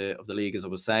entirety of the league, as I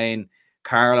was saying.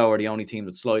 Carlow are the only team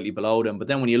that's slightly below them. But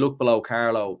then when you look below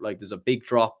Carlow, there's a big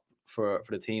drop for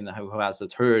the team who has the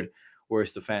third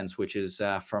worst defense, which is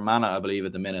Fermanagh, I believe,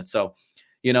 at the minute. So,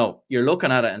 you're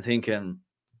looking at it and thinking,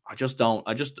 I don't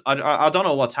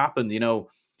know what's happened.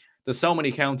 There's so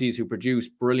many counties who produce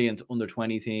brilliant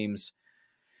under-20 teams,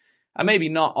 and maybe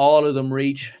not all of them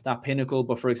reach that pinnacle.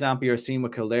 But for example, you're seeing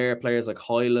with Kildare, players like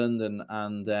Hyland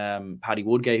and Paddy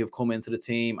Woodgate who've come into the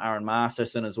team, Aaron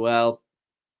Masterson as well.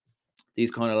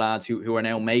 These kind of lads who are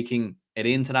now making it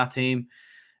into that team.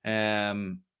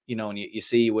 and you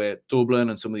see with Dublin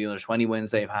and some of the under-20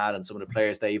 wins they've had and some of the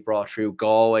players they've brought through,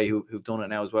 Galway, who've done it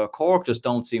now as well. Cork just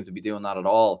don't seem to be doing that at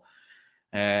all.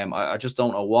 I just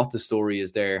don't know what the story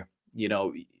is there. You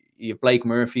have Blake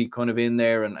Murphy kind of in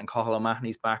there, and Cathal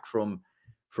O'Mahony's back from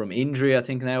injury, I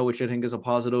think now, which I think is a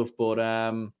positive. But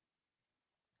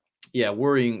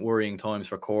worrying times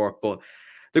for Cork. But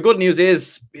the good news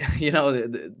is,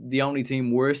 the only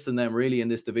team worse than them really in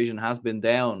this division has been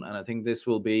down, and I think this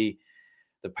will be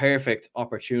the perfect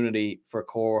opportunity for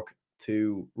Cork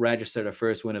to register their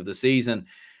first win of the season.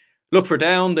 Look for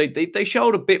Down. They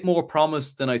showed a bit more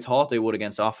promise than I thought they would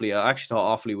against Offaly. I actually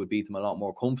thought Offaly would beat them a lot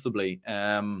more comfortably.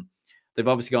 They've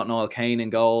obviously got Niall Kane in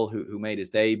goal, who made his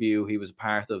debut. He was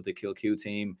part of the Kilcue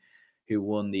team who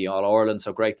won the All-Ireland,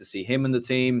 so great to see him in the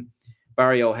team.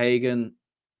 Barry O'Hagan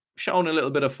shown a little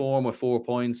bit of form with 4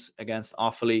 points against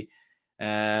Offaly.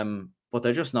 But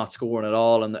they're just not scoring at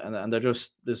all, and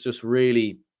there's just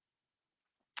really,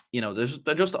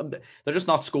 they're just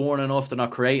not scoring enough. They're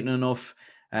not creating enough.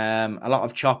 A lot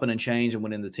of chopping and changing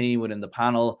within the team, within the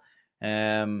panel.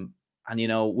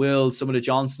 Will some of the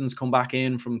Johnsons come back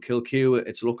in from Kilcue?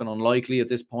 It's looking unlikely at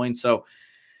this point. So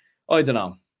I don't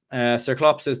know. Sir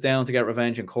Klopp says down to get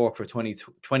revenge in Cork for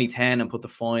 2010 and put the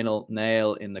final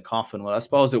nail in the coffin. Well, I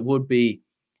suppose it would be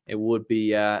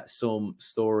some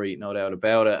story, no doubt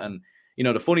about it. And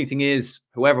the funny thing is,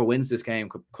 whoever wins this game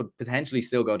could potentially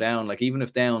still go down. Like, even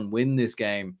if Down win this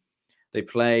game, they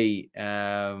play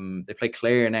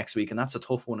Clare next week, and that's a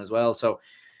tough one as well. So,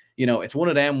 it's one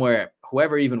of them where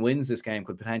whoever even wins this game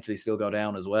could potentially still go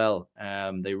down as well.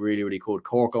 They really, really could.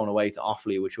 Cork going away to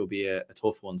Offaly, which will be a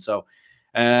tough one. So,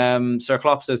 Sir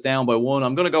Klopp says down by 1.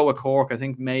 I'm going to go with Cork. I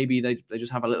think maybe they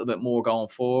just have a little bit more going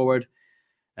forward.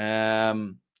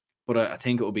 But I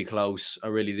think it will be close. I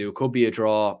really do. It could be a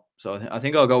draw. So I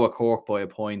think I'll go with Cork by a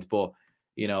point. But,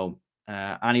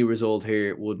 any result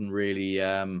here wouldn't really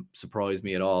surprise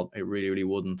me at all. It really, really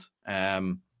wouldn't.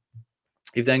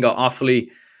 You've then got Offaly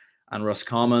and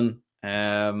Roscommon.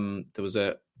 There was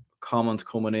a comment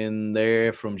coming in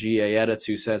there from GA Edits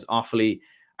who says Offaly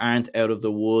aren't out of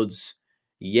the woods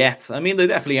yet. I mean, they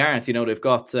definitely aren't. They've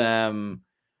got 3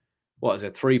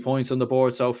 points on the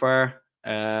board so far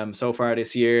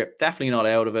this year. Definitely not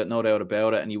out of it, no doubt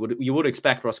about it. And you would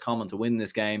expect Roscommon to win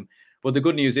this game. But the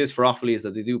good news is for Offaly is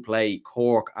that they do play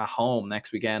Cork at home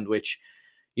next weekend, which,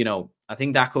 I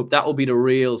think that will be the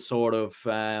real sort of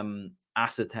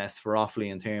acid test for Offaly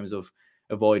in terms of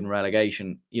avoiding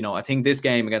relegation. I think this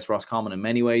game against Roscommon in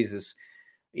many ways is,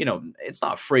 it's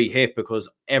not a free hit because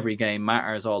every game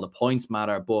matters, all the points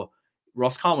matter, but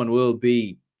Roscommon will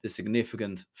be the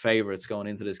significant favourites going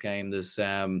into this game. There's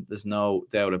no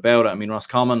doubt about it. I mean,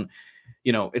 Roscommon,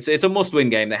 it's a must-win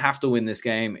game. They have to win this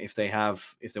game if they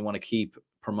want to keep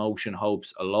promotion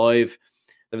hopes alive.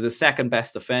 They have the second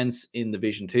best defence in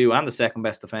Division 2 and the second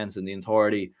best defence in the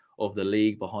entirety of the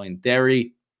league behind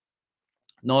Derry.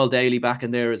 Niall Daly back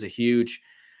in there is a huge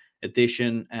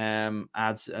addition,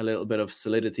 adds a little bit of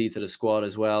solidity to the squad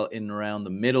as well in and around the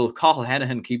middle. Cathal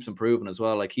Hennihan keeps improving as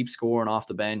well. Keeps scoring off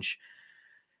the bench.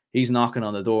 He's knocking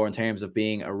on the door in terms of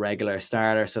being a regular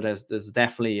starter. So there's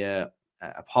definitely a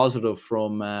positive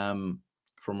from a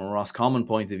Roscommon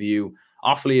point of view.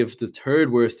 Offaly have the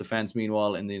third worst defence,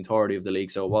 meanwhile, in the entirety of the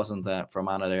league. So it wasn't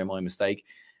Fermanagh there, my mistake.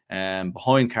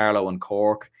 Behind Carlow and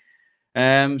Cork.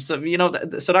 So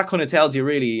that kind of tells you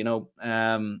really,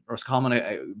 Roscommon,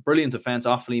 a brilliant defence.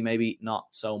 Offaly maybe not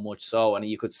so much so. And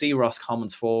you could see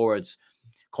Roscommon's forwards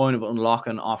kind of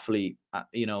unlocking Offaly,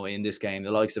 in this game.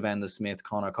 The likes of Enda Smith,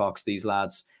 Conor Cox, these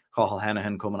lads, Cathal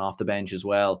Hennihan coming off the bench as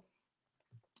well.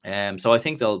 So I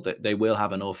think they will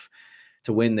have enough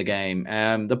to win the game.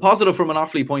 The positive from an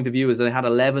Offaly point of view is that they had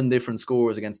 11 different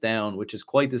scores against Down, which is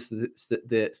quite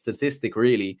the statistic,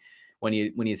 really, when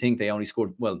you think they only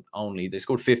scored, they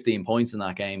scored 15 points in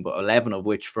that game, but 11 of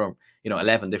which from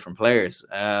 11 different players.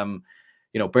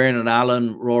 Bernard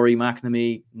Allen, Rory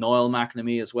McNamee, Niall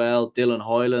McNamee as well. Dylan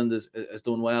Hoyland has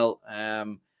done well.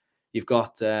 You've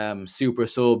got super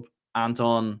sub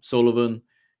Anton Sullivan,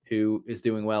 who is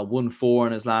doing well. 1-4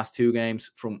 in his last 2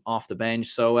 games from off the bench.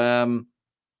 So,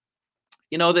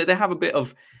 they have a bit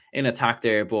of in attack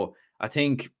there, but I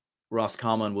think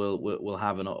Roscommon will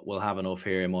have enough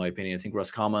here, in my opinion. I think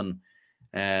Roscommon,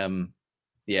 they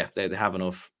have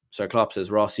enough. Sir Klopp says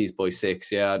Rossi's by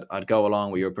 6. Yeah, I'd go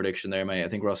along with your prediction there, mate. I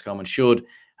think Roscommon should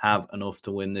have enough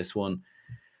to win this one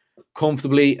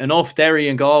comfortably enough. Derry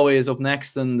and Galway is up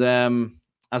next, and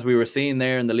as we were seeing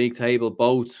there in the league table,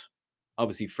 both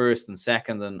obviously first and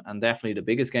second, and definitely the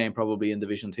biggest game probably in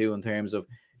Division 2 in terms of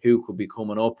who could be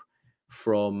coming up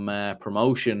from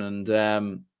promotion.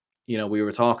 And we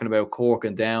were talking about Cork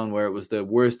and Down, where it was the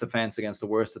worst defense against the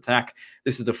worst attack.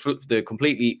 This is the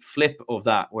completely flip of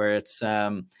that, where it's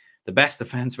the best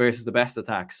defense versus the best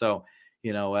attack. So,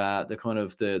 the kind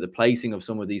of the placing of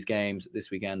some of these games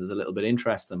this weekend is a little bit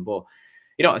interesting. But,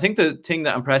 I think the thing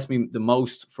that impressed me the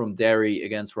most from Derry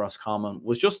against Roscommon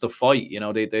was just the fight.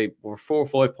 They were 4 or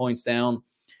 5 points down,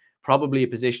 probably a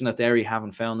position that Derry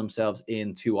haven't found themselves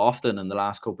in too often in the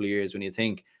last couple of years when you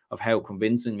think of how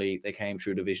convincingly they came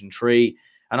through Division 3.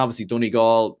 And obviously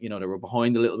Donegal, they were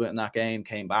behind a little bit in that game,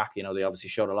 came back. They obviously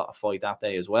showed a lot of fight that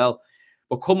day as well.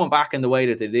 But coming back in the way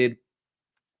that they did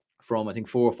from, I think,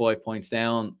 4 or 5 points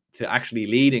down to actually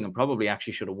leading, and probably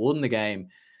actually should have won the game.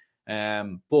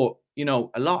 But,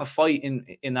 a lot of fight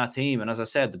in that team. And as I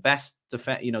said, the best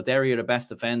defense, Derry are the best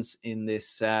defense in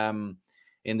this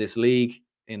league,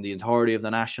 in the entirety of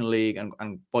the National League,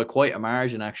 and by quite a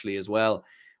margin actually as well,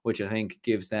 which I think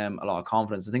gives them a lot of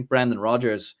confidence. I think Brendan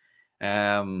Rodgers,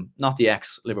 not the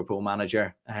ex-Liverpool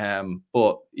manager,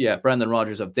 but yeah, Brendan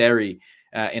Rodgers of Derry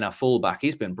in a fullback,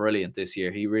 he's been brilliant this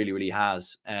year. He really, really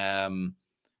has.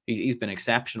 He's been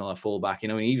exceptional at fullback. He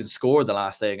even scored the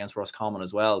last day against Roscommon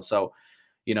as well. So,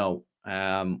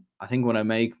 I think when I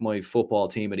make my football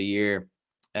team of the year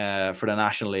for the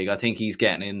National League, I think he's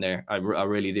getting in there. I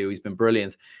really do. He's been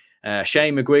brilliant.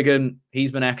 Shane McGuigan,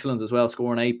 he's been excellent as well,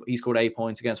 he scored 8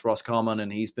 points against Roscommon,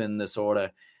 and he's been the sort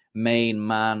of main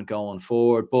man going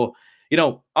forward. But,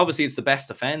 obviously it's the best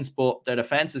defence, but their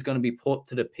defence is going to be put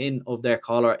to the pin of their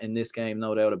collar in this game,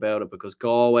 no doubt about it, because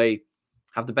Galway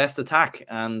have the best attack.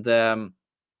 And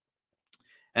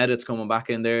Edit's coming back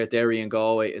in there. Derry and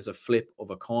Galway is a flip of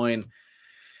a coin.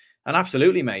 And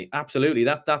absolutely, mate, absolutely.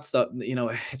 That's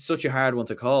it's such a hard one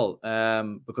to call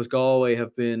because Galway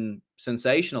have been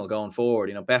sensational going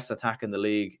forward. Best attack in the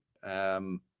league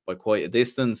by quite a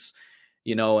distance.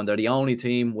 And they're the only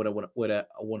team with a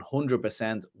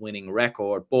 100% winning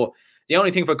record. But the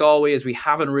only thing for Galway is we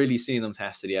haven't really seen them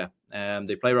tested yet.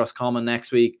 They play Roscommon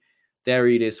next week,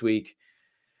 Derry this week.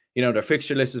 Their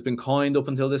fixture list has been kind up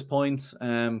until this point.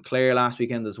 Clare last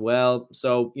weekend as well.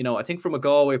 So, I think from a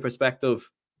Galway perspective,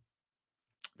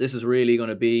 this is really going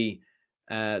to be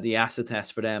the acid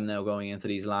test for them now going into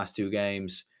these last 2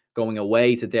 games, going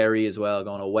away to Derry as well,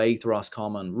 going away to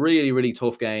Roscommon. Really, really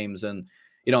tough games. And,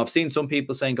 I've seen some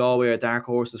people saying Galway are dark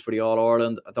horses for the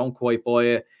All-Ireland. I don't quite buy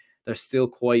it. They're still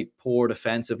quite poor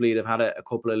defensively. They've had a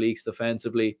couple of leaks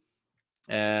defensively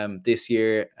this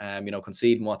year,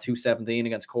 conceding 217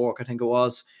 against Cork, I think it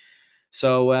was.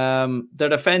 So their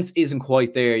defence isn't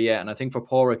quite there yet. And I think for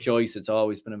Pádraig Joyce, it's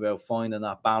always been about finding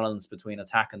that balance between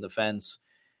attack and defence.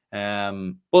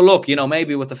 But look,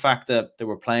 maybe with the fact that they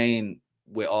were playing,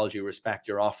 with all due respect,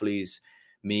 your Offaly's,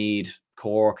 Meath,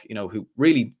 Cork, who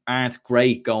really aren't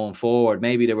great going forward.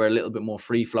 Maybe they were a little bit more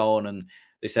free-flowing and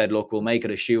they said, look, we'll make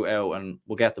it a shootout and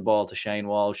we'll get the ball to Shane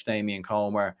Walsh, Damien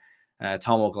Comer,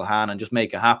 Tom O'Callaghan, and just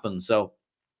make it happen. So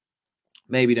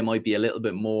maybe they might be a little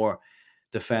bit more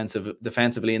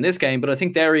defensively in this game, but I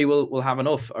think Derry will have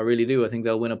enough. I really do. I think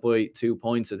they'll win it by 2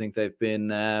 points. I think they've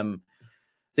been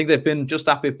just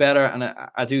that bit better, and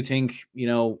I do think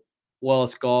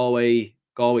whilst Galway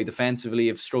defensively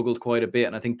have struggled quite a bit,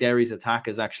 and I think Derry's attack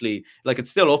is actually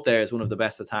it's still up there as one of the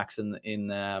best attacks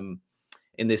in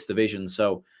this division.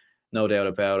 So no doubt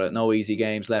about it. No easy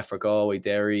games left for Galway,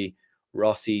 Derry,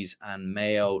 Rossies, and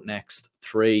Mayo next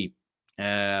 3.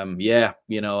 And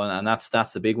that's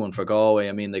the big one for Galway.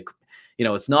 I mean,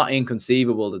 it's not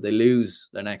inconceivable that they lose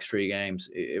their next 3 games.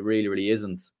 It really, really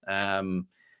isn't. And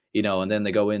then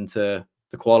they go into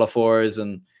the qualifiers,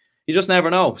 and you just never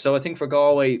know. So I think for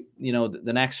Galway,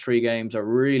 the next 3 games are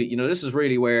really, this is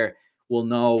really where we'll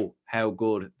know how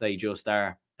good they just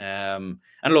are. And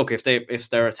look, if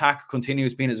their attack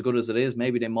continues being as good as it is,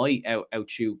 maybe they might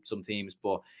outshoot some teams.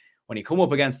 But when you come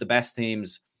up against the best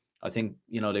teams, I think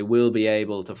they will be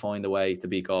able to find a way to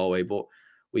beat Galway, but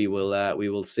we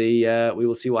will see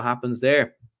what happens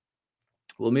there.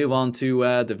 We'll move on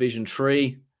to Division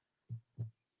 3.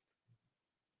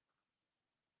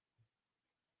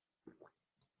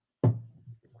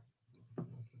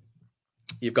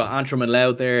 You've got Antrim and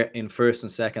Louth there in first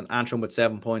and second. Antrim with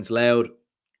 7 points, Louth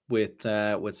with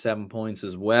 7 points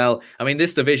as well. I mean,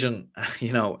 this division,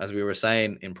 as we were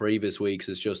saying in previous weeks,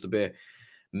 is just a bit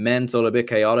mental, a bit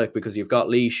chaotic, because you've got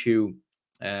Laois who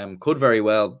could very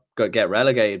well get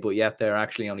relegated, but yet they're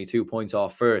actually only 2 points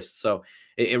off first. So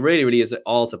it really, really is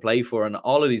all to play for. And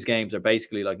all of these games are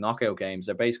basically like knockout games.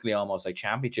 They're basically almost like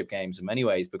championship games in many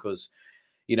ways, because,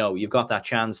 you've got that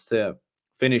chance to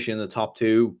finish in the top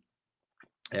 2,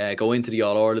 go into the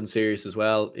All-Ireland series as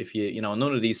well. If none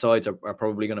of these sides are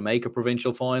probably going to make a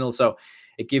provincial final. So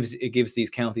it gives these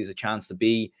counties a chance to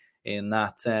be in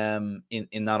that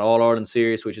in that All-Ireland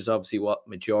series, which is obviously what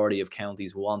majority of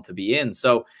counties want to be in.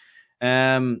 So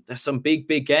there's some big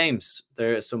games.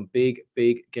 There are some big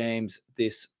games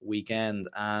this weekend,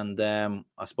 and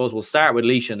I suppose we'll start with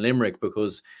Laois and Limerick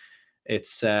because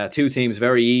it's two teams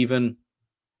very even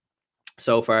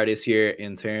so far this year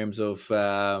in terms of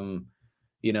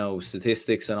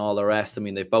statistics and all the rest. I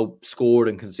mean, they've both scored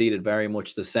and conceded very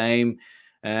much the same.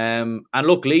 And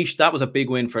look, Laois, that was a big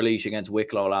win for Laois against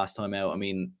Wicklow last time out. I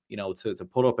mean, to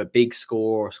put up a big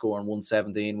score, scoring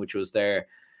 117, which was their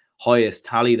highest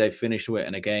tally they've finished with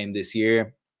in a game this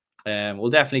year. Will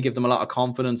definitely give them a lot of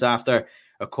confidence after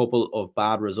a couple of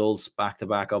bad results back to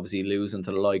back, obviously losing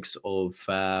to the likes of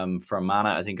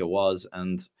Fermanagh, I think it was,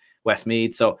 and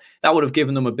Westmeath. So that would have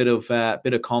given them a bit of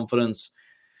confidence.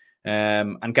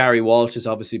 And Gary Walsh has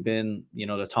obviously been,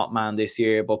 the top man this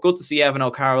year. But good to see Evan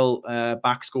O'Carroll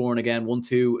back scoring again,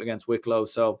 1-2 against Wicklow.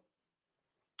 So,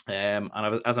 and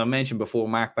as I mentioned before,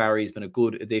 Mark Barry's been a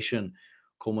good addition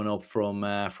coming up from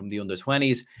the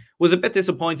under-20s. Was a bit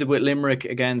disappointed with Limerick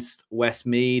against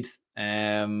Westmeath.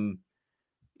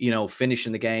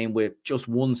 Finishing the game with just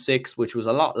 1-6, which was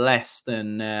a lot less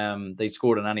than they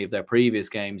scored in any of their previous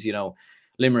games.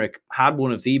 Limerick had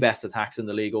one of the best attacks in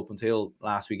the league up until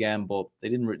last weekend, but they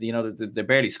didn't, they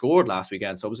barely scored last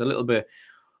weekend. So it was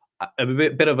a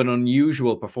bit of an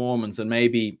unusual performance, and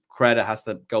maybe credit has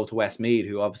to go to Westmeath,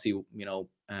 who obviously,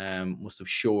 must have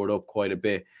shored up quite a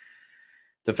bit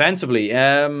defensively.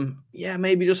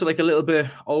 Maybe just like a little bit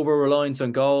over reliance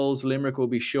on goals. Limerick will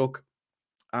be shook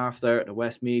after the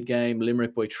Westmeath game.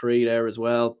 Limerick by 3 there as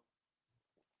well.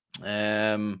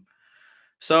 I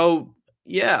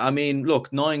mean,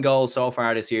 look, 9 goals so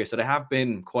far this year, so they have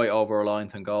been quite over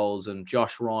reliant on goals. And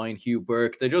Josh Ryan, Hugh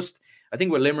Burke, I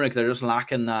think with Limerick, they're just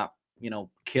lacking that,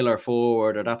 killer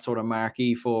forward or that sort of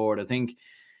marquee forward. I think,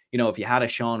 if you had a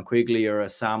Sean Quigley or a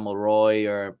Sam Mulroy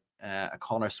or a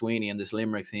Connor Sweeney in this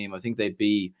Limerick team, I think they'd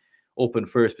be up in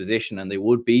first position and they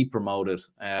would be promoted.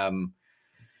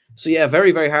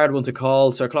 Very, very hard one to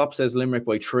call. Sir Klopp says Limerick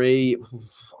by 3.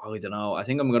 I don't know. I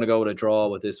think I'm going to go with a draw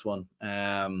with this one,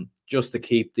 just to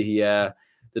keep the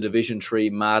Division 3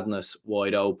 madness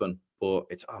wide open. But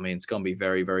it's going to be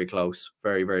very, very close.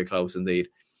 Very, very close indeed.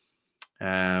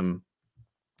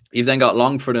 You've then got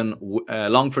Longford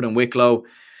and Wicklow.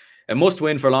 A must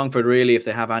win for Longford, really, if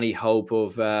they have any hope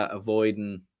of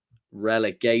avoiding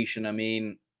relegation. I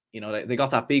mean, they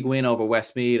got that big win over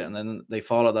Westmeath, and then they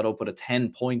followed that up with a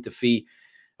 10-point defeat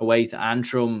away to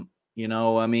Antrim.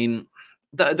 I mean,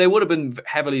 they would have been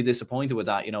heavily disappointed with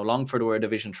that. Longford were a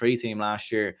Division 3 team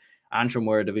last year. Antrim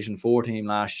were a Division 4 team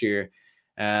last year.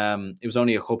 It was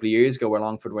only a couple of years ago where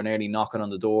Longford were nearly knocking on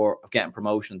the door of getting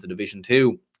promotion to Division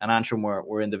 2, and Antrim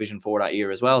were in Division 4 that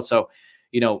year as well. So,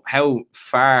 how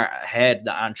far ahead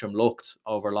the Antrim looked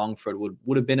over Longford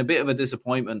would have been a bit of a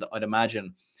disappointment, I'd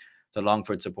imagine, to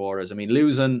Longford supporters. I mean,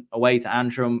 losing away to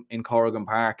Antrim in Corrigan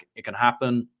Park, it can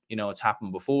happen. It's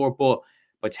happened before, but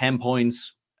by 10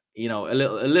 points, a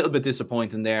little bit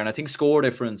disappointing there. And I think score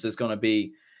difference is going to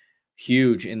be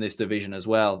huge in this division as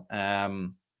well.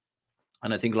 And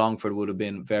I think Longford would have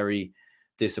been very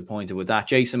disappointed with that.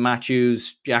 Jason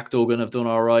Matthews, Jack Duggan have done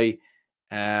all right.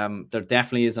 There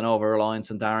definitely is an over-reliance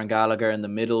on Darren Gallagher in the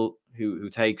middle, who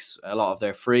takes a lot of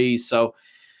their frees. So,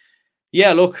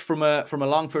 yeah, look, from a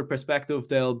Longford perspective,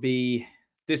 they'll be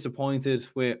disappointed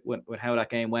with how that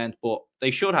game went, but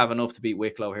they should have enough to beat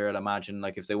Wicklow here, I'd imagine.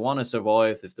 Like, if they want to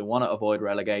survive, if they want to avoid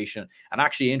relegation, and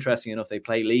actually, interesting enough, they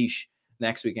play Laois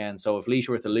next weekend. So if Laois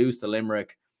were to lose to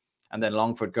Limerick and then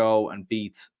Longford go and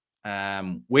beat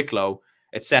Wicklow,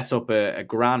 it sets up a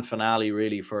grand finale,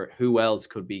 really, for who else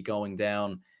could be going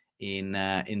down in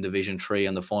Division 3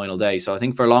 on the final day. So I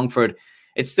think for Longford,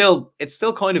 it's still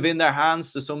kind of in their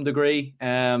hands to some degree.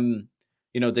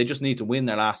 They just need to win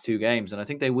their last 2 games, and I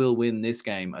think they will win this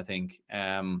game. I think,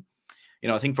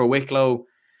 I think for Wicklow,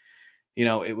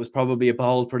 it was probably a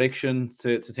bold prediction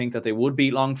to think that they would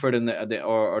beat Longford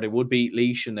or they would beat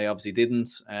Laois, and they obviously didn't.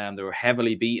 They were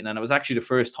heavily beaten, and it was actually the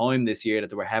first time this year that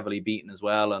they were heavily beaten as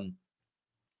well. And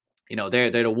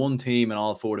they're the one team in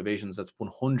all 4 divisions that's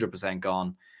 100%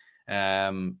 gone.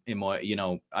 In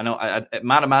my, I know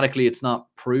mathematically it's not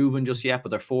proven just yet, but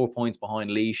they're 4 points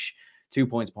behind Laois, 2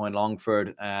 points behind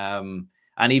Longford, and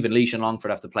even Laois and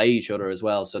Longford have to play each other as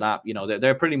well. So that,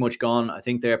 they're pretty much gone. I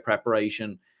think their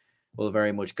preparation will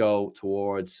very much go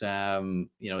towards,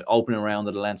 opening round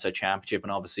of the Leinster Championship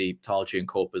and obviously Tailteann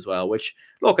Cup as well, which,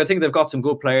 look, I think they've got some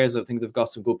good players. I think they've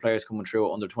got some good players coming through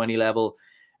at under 20 level.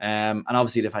 And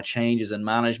obviously they've had changes in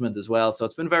management as well. So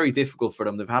it's been very difficult for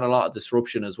them. They've had a lot of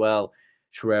disruption as well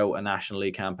throughout a National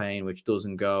League campaign, which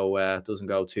doesn't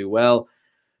go too well.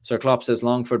 Sir Klopp says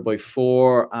Longford by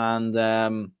 4,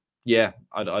 and yeah,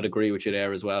 I'd agree with you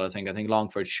there as well. I think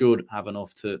Longford should have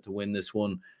enough to win this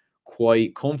one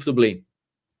quite comfortably.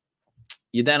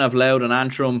 You then have Louth and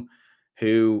Antrim,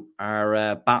 who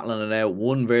are battling it out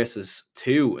 1 versus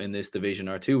 2 in this division,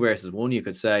 or 2 versus 1, you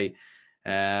could say.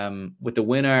 With the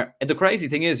winner, and the crazy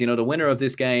thing is, the winner of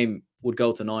this game would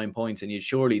go to 9 points, and you'd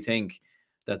surely think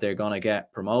that they're going to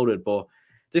get promoted. But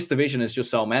this division is just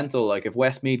so mental. Like, if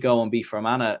Westmeath go and beat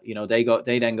Fermanagh,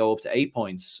 they then go up to 8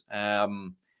 points.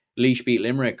 Laois beat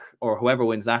Limerick, or whoever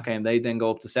wins that game, they then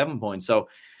go up to 7 points. So,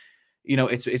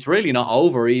 it's really not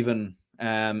over even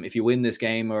if you win this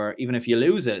game, or even if you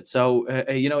lose it. So,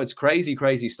 it's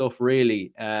crazy stuff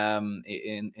really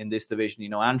in this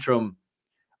division. Antrim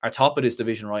are top of this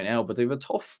division right now, but they have a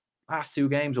tough last 2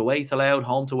 games: away to Louth,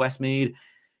 home to Westmeath.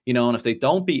 And if they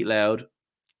don't beat Louth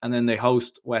and then they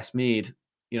host Westmeath,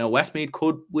 Westmeath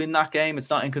could win that game. It's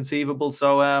not inconceivable.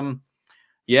 So,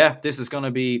 yeah, this is going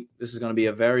to be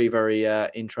a very, very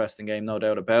interesting game, no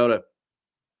doubt about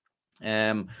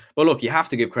it. But look, you have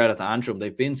to give credit to Antrim.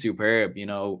 They've been superb.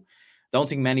 Don't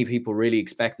think many people really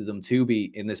expected them to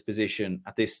be in this position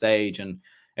at this stage. And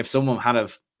if someone had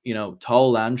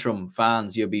told Antrim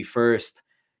fans you'll be first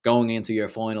going into your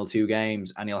final 2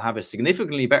 games, and you'll have a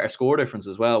significantly better score difference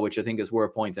as well, which I think is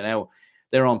worth pointing out.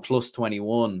 They're on plus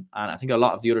 21, and I think a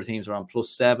lot of the other teams are on plus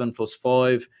 7, plus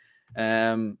 5.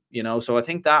 So I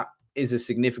think that is a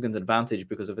significant advantage,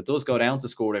 because if it does go down to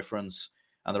score difference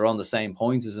and they're on the same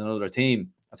points as another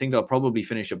team, I think they'll probably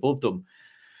finish above them.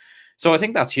 So I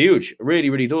think that's huge. It really,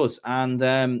 really does. And,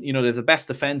 there's a best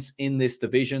defence in this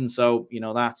division. So,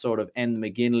 that sort of Enda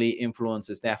McGinley influence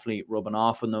is definitely rubbing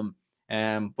off on them.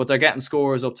 But they're getting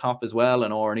scorers up top as well.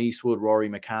 And Oren Eastwood, Rory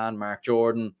McCann, Mark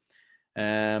Jordan,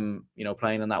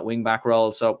 playing in that wing-back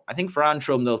role. So I think for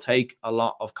Antrim, they'll take a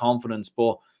lot of confidence.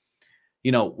 But,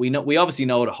 we obviously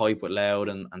know the hype with Louth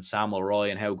and Samuel Roy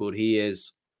and how good he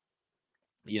is.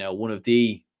 One of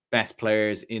the best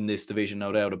players in this division,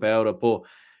 no doubt about it. But,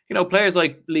 players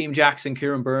like Liam Jackson,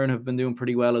 Kieran Byrne have been doing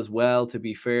pretty well as well, to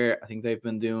be fair. I think they've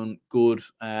been doing good,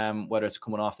 whether it's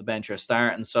coming off the bench or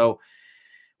starting. So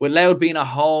with Louth being at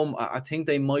home, I think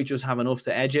they might just have enough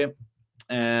to edge it.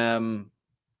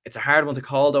 It's a hard one to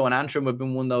call, though, and Antrim have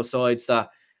been one of those sides that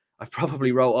I've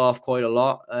probably wrote off quite a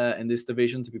lot in this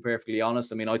division, to be perfectly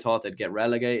honest. I mean, I thought they'd get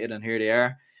relegated, and here they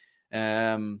are.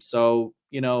 So,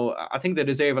 I think they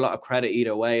deserve a lot of credit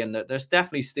either way, and there's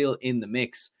definitely still in the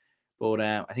mix. But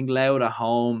I think Louth at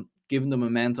home, given the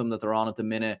momentum that they're on at the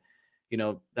minute,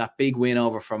 that big win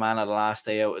over Fermanagh the last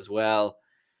day out as well,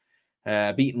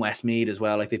 beating Westmeath as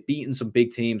well. Like, they've beaten some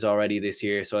big teams already this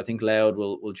year, so I think Louth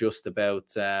will just about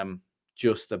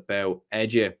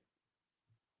edge it.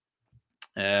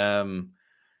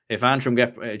 If Antrim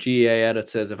get GA edit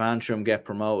says if Antrim get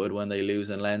promoted when they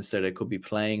lose in Leinster, they could be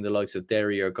playing the likes of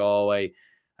Derry or Galway,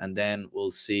 and then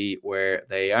we'll see where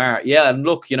they are. Yeah, and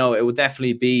look, it would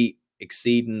definitely be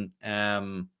exceeding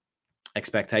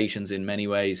expectations in many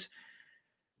ways.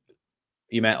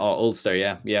 You meant Ulster,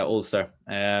 yeah, Ulster.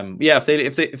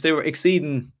 If they were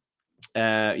exceeding,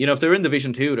 if they're in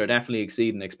Division 2, they're definitely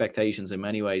exceeding expectations in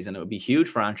many ways, and it would be huge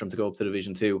for Antrim to go up to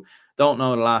Division 2. Don't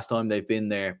know the last time they've been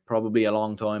there, probably a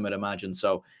long time, I'd imagine.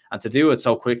 So, and to do it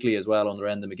so quickly as well under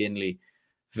Enda McGinley,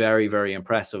 very, very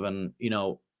impressive. And,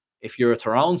 if you're a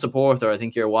Tyrone supporter, I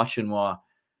think you're watching what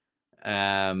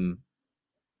Enda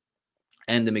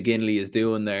McGinley is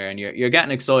doing there, and you're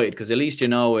getting excited, because at least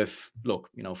if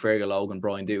Fergal, Logan,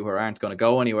 Brian Dooher aren't going to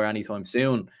go anywhere anytime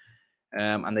soon.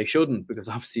 And they shouldn't, because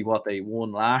obviously what they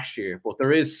won last year. But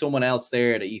there is someone else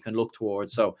there that you can look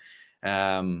towards. So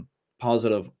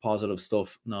positive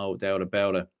stuff, no doubt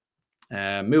about it.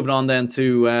 Moving on then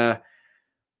to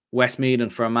Westmeath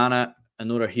and Fermanagh,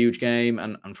 another huge game.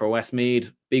 And for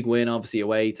Westmeath, big win obviously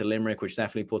away to Limerick, which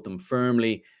definitely put them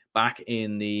firmly back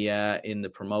in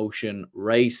the promotion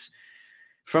race.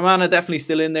 Fermanagh definitely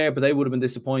still in there, but they would have been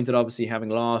disappointed, obviously, having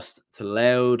lost to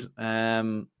Louth.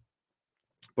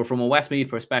 But from a Westmeath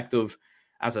perspective,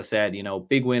 as I said,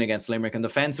 big win against Limerick, and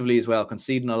defensively as well,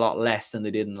 conceding a lot less than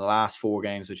they did in the last 4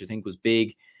 games, which I think was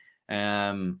big.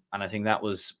 And I think that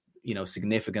was,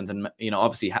 significant. And,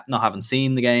 obviously not having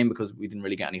seen the game, because we didn't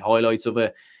really get any highlights of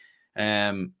it.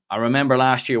 I remember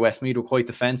last year Westmeath were quite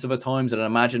defensive at times, and I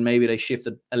imagine maybe they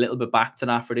shifted a little bit back to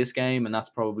that for this game, and that's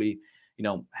probably,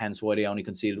 hence why they only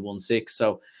conceded 1-6.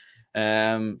 So,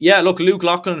 look, Luke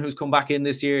Loughlin, who's come back in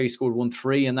this year, he scored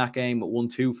 1-3 in that game, but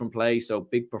 1-2 from play, so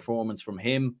big performance from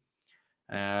him.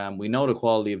 We know the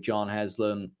quality of John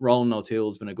Heslin. Ronan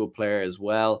O'Toole's been a good player as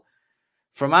well.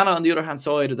 Fermanagh, on the other hand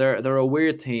side, they're a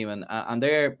weird team, and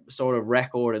their sort of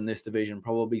record in this division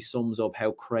probably sums up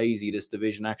how crazy this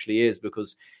division actually is,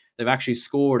 because they've actually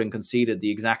scored and conceded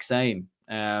the exact same.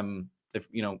 They've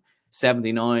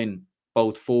 79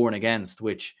 both for and against,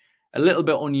 which a little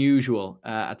bit unusual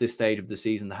at this stage of the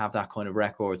season to have that kind of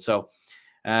record. So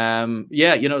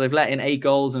they've let in 8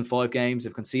 goals in 5 games.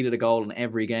 They've conceded a goal in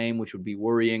every game, which would be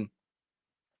worrying.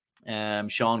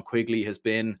 Sean Quigley has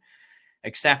been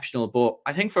exceptional, but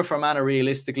I think for Fermanagh,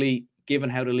 realistically, given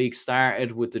how the league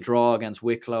started with the draw against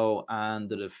Wicklow and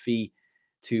the defeat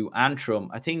to Antrim,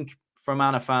 I think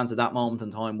Fermanagh fans at that moment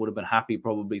in time would have been happy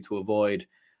probably to avoid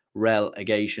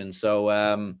relegation. So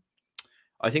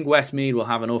I think Westmeath will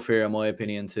have enough here, in my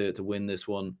opinion, to win this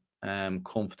one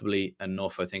comfortably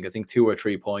enough. I think 2 or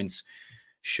 3 points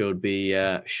should be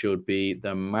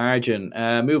the margin.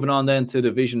 Moving on then to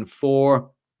Division 4.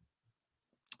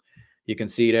 You can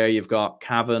see there you've got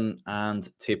Cavan and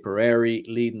Tipperary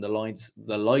leading the lights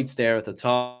there at the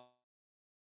top.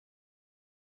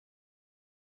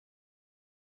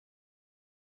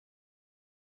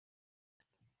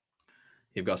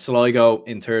 You've got Sligo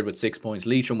in third with 6 points,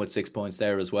 Leitrim with 6 points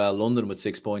there as well, London with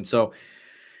 6 points. So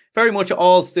very much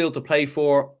all still to play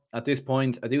for at this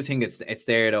point. I do think it's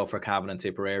there though for Cavan and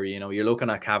Tipperary. You're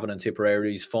looking at Cavan and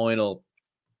Tipperary's final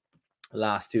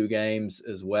last 2 games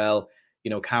as well.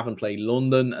 Cavan play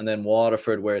London and then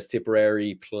Waterford, whereas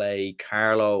Tipperary play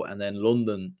Carlow and then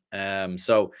London.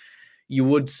 So you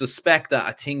would suspect that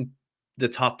I think the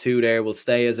top 2 there will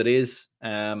stay as it is.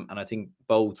 And I think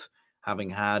both,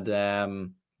 having had a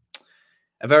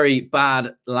very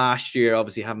bad last year,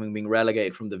 obviously having been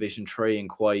relegated from Division 3 in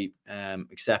quite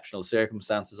exceptional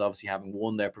circumstances, obviously having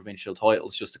won their provincial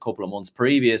titles just a couple of months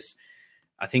previous,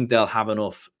 I think they'll have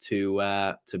enough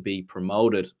to be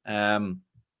promoted.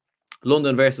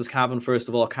 London versus Cavan, first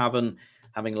of all. Cavan,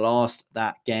 having lost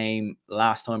that game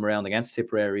last time around against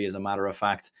Tipperary, as a matter of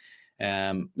fact.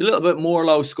 A little bit more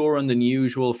low scoring than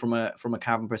usual from a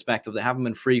Cavan perspective. They haven't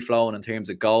been free flowing in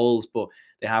terms of goals, but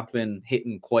they have been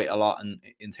hitting quite a lot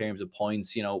in terms of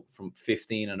points, from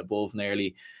 15 and above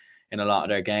nearly in a lot of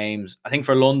their games. I think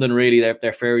for London, really,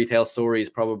 their fairy tale story is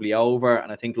probably over.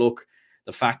 And I think, look,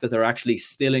 the fact that they're actually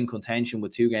still in contention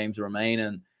with 2 games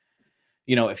remaining,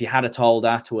 if you had told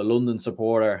that to a London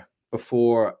supporter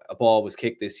before a ball was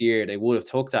kicked this year, they would have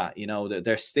took that.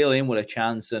 They're still in with a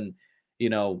chance, and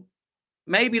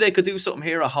maybe they could do something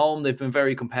here at home. They've been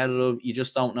very competitive. You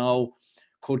just don't know.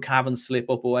 Could Cavan slip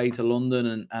up away to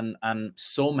London and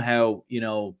somehow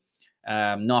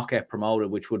not get promoted,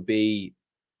 which would be,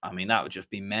 that would just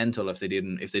be mental if they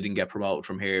didn't get promoted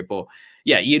from here. But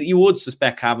yeah, you would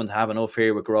suspect Cavan to have enough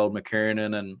here with Gerald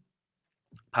McKiernan and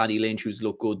Paddy Lynch, who's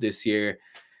looked good this year.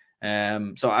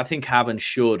 So I think Cavan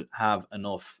should have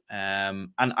enough. And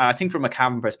I think from a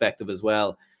Cavan perspective as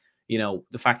well, the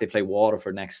fact they play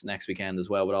Waterford next weekend as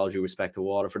well, with all due respect to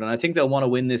Waterford. And I think they'll want to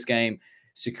win this game,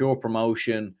 secure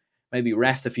promotion, maybe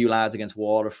rest a few lads against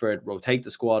Waterford, rotate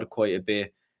the squad quite a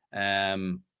bit,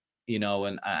 and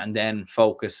then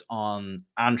focus on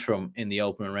Antrim in the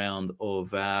opening round of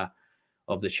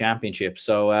the championship.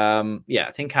 So,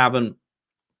 I think Cavan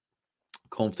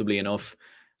comfortably enough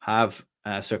have,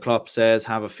 Sir Klopp says,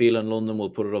 have a feeling London will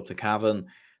put it up to Cavan.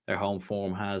 Their home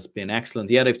form has been excellent.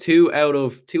 Yeah, they've 2 out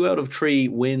of 3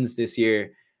 wins this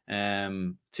year.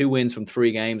 2 wins from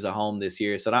 3 games at home this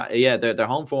year. So that, their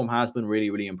home form has been really,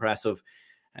 really impressive.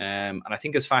 And I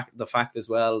think the fact as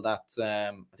well that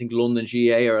I think London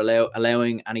GA are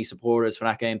allowing any supporters for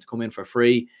that game to come in for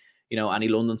free. Any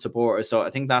London supporters. So I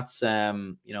think that's a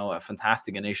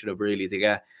fantastic initiative, really, to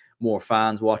get more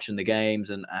fans watching the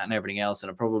games and everything else. And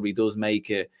it probably does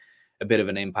make a bit of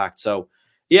an impact. So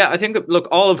yeah, I think, look,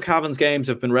 all of Cavan's games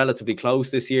have been relatively close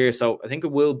this year. So I think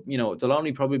it will, there'll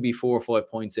only probably be 4 or 5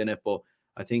 points in it, but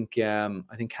I think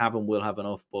Cavan will have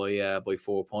enough by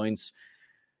 4 points.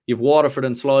 You've Waterford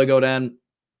and Sligo then.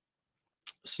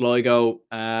 Sligo,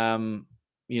 they've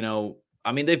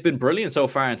been brilliant so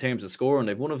far in terms of scoring.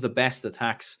 They've one of the best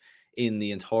attacks in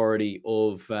the entirety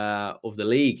of the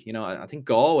league. I think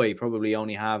Galway probably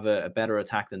only have a better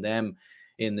attack than them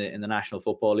in the National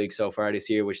Football League so far this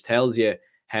year, which tells you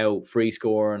how free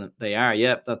scoring they are.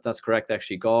 Yep, that's correct.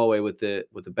 Actually, Galway with the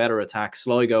better attack,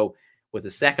 Sligo with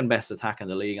the second best attack in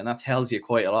the league, and that tells you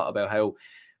quite a lot about how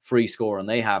free scoring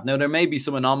they have. Now, there may be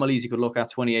some anomalies. You could look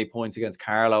at 28 points against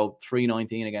Carlow,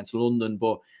 319 against London,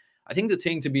 but I think the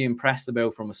thing to be impressed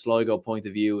about from a Sligo point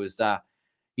of view is that,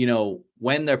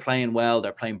 when they're playing well,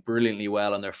 they're playing brilliantly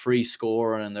well, and they're free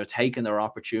scoring and they're taking their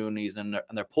opportunities and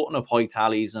they're putting up high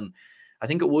tallies. And I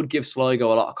think it would give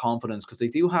Sligo a lot of confidence because they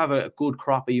do have a good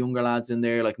crop of younger lads in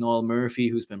there, like Noel Murphy,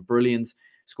 who's been brilliant,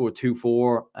 scored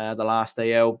 2-4 the last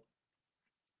day out.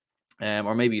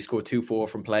 Or maybe he scored 2-4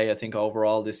 from play, I think,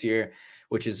 overall this year,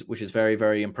 which is very,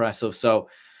 very impressive. So,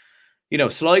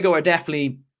 Sligo are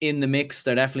definitely in the mix.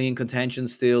 They're definitely in contention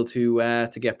still to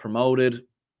get promoted.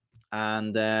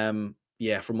 And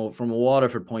from a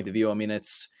Waterford point of view, I mean,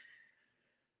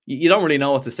 you don't really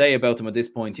know what to say about them at this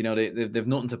point. They've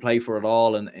nothing to play for at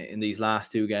all in these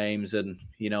last two games, and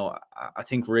I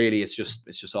think really it's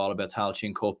just all about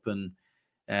Tailteann Cup and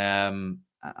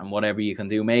whatever you can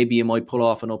do. Maybe you might pull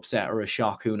off an upset or a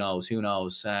shock. Who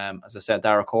knows? As I said,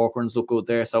 Dara Corcoran's looked good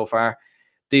there so far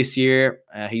this year.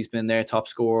 He's been their top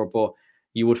scorer, but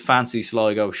you would fancy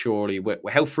Sligo surely with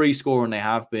how free scoring they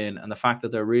have been, and the fact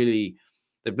that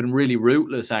they've been really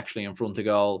ruthless actually in front of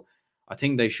goal. I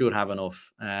think they should have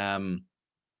enough.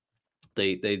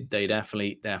 They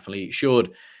definitely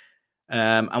should.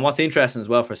 And what's interesting as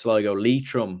well for Sligo,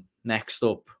 Leitrim next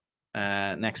up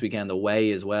next weekend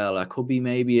away as well. That could be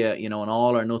maybe an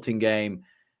all or nothing game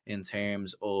in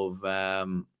terms of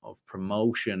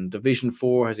promotion. Division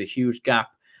 4 has a huge gap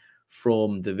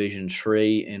from Division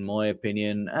 3, in my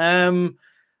opinion.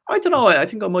 I don't know. I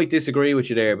think I might disagree with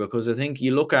you there, because I think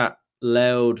you look at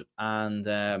Louth and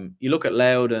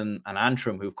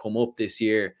Antrim, who've come up this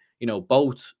year.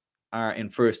 Both are in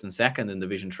first and second in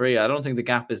Division 3. I don't think the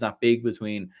gap is that big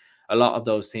between a lot of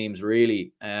those teams,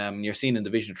 really. You're seeing in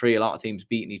Division 3 a lot of teams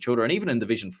beating each other, and even in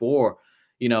Division 4,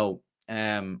 you're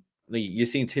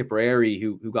seeing Tipperary,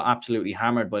 who got absolutely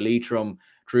hammered by Leitrim,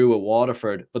 drew at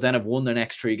Waterford, but then have won their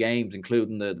next 3 games,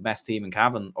 including the best team in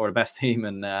Cavan, or the best team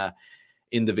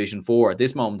in Division 4 at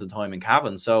this moment in time in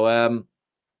Cavan. So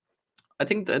I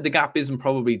think the gap isn't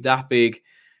probably that big,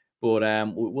 but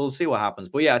we'll see what happens.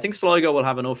 But yeah, I think Sligo will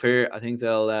have enough here. I think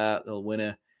they'll win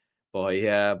it by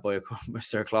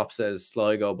Mr. Klopp says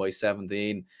Sligo by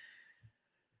 17.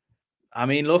 I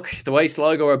mean, look, the way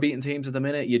Sligo are beating teams at the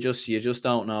minute, you just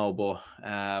don't know. But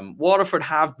Waterford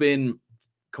have been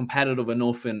competitive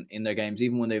enough in their games,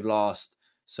 even when they've lost.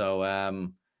 So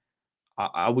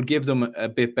I would give them a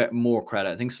bit more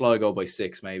credit. I think Sligo by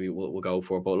 6 maybe we'll go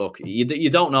for. But look, you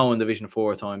don't know in Division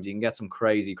 4 at times. You can get some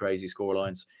crazy score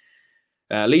lines.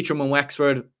 Leitrim and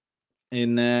Wexford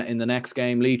in the next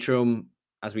game. Leitrim,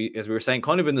 as we were saying,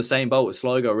 kind of in the same boat as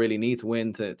Sligo, really need to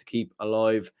win to keep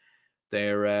alive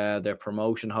their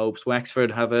promotion hopes.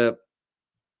 Wexford have a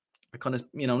kind of,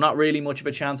 not really much of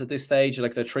a chance at this stage.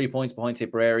 Like, they're 3 points behind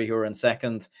Tipperary, who are in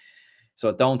second. So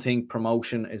I don't think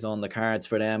promotion is on the cards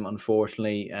for them,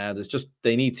 unfortunately.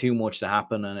 They need too much to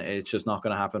happen, and it's just not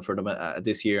going to happen for them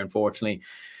this year, unfortunately.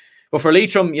 But for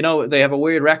Leitrim, they have a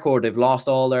weird record. They've lost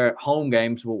all their home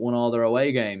games, but won all their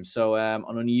away games. So an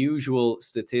unusual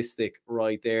statistic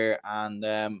right there. And,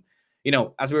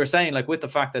 as we were saying, like, with the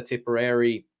fact that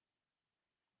Tipperary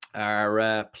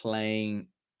are playing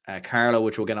Carlow,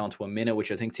 which we'll get on to a minute,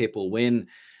 which I think Tip will win.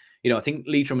 I think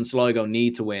Leitrim and Sligo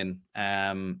need to win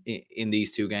in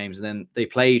these 2 games, and then they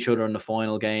play each other in the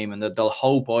final game, and they'll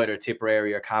hope either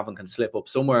Tipperary or Cavan can slip up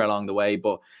somewhere along the way.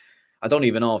 But I don't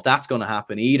even know if that's going to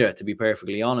happen either, to be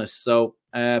perfectly honest. So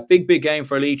big game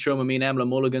for Leitrim. I mean, Emla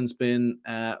Mulligan's been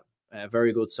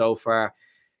very good so far.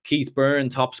 Keith Byrne,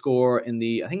 top scorer in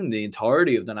the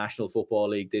entirety of the National Football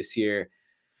League this year.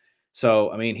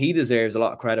 So, I mean, he deserves a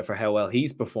lot of credit for how well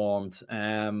he's performed.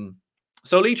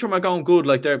 So Leitrim are going good.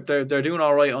 Like, they're doing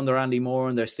all right under Andy Moore,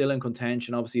 and they're still in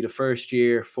contention. Obviously, the first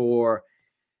year for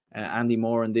Andy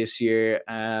Moore this year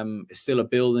is still a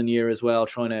building year as well,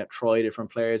 trying to try different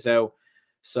players out.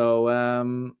 So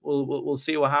we'll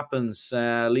see what happens.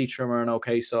 Leitrim are an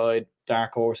okay side,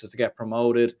 dark horses to get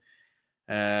promoted.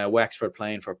 Wexford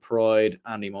playing for pride.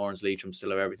 Andy Moore and Leitrim still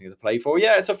have everything to play for.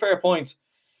 Yeah, it's a fair point.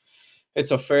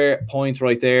 It's a fair point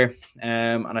right there.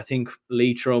 And I think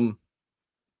Leitrim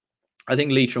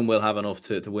will have enough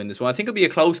to win this one. I think it'll be a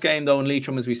close game, though. And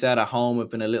Leitrim, as we said, at home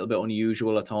have been a little bit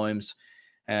unusual at times.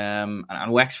 And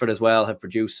Wexford as well have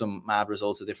produced some mad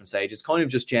results at different stages. Kind of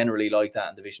just generally like that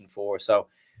in Division 4. So,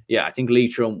 yeah, I think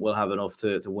Leitrim will have enough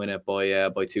to win it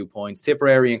by 2 points.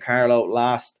 Tipperary and Carlow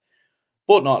last,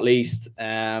 but not least.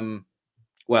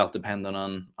 Well, depending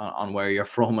on where you're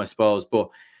from, I suppose. But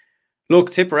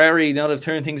look, Tipperary, now they've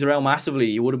turned things around massively.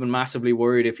 You would have been massively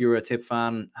worried if you were a Tip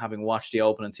fan, having watched the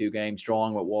opening 2 games,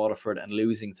 drawing with Waterford and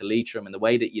losing to Leitrim in the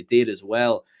way that you did as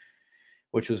well,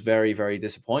 which was very, very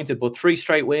disappointed. But 3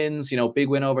 straight wins, big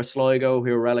win over Sligo,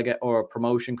 who are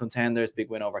promotion contenders, big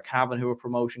win over Cavan, who are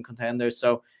promotion contenders.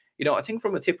 So, I think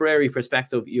from a Tipperary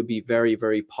perspective, you'll be very,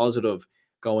 very positive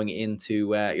going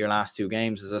into your last 2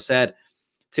 games. As I said,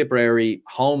 Tipperary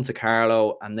home to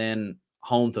Carlow, and then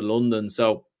home to London.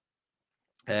 So,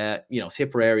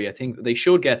 Tipperary, I think they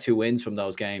should get 2 wins from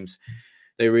those games.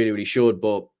 They really, really should.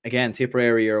 But again,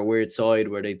 Tipperary are a weird side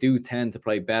where they do tend to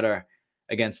play better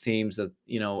against teams that,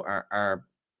 are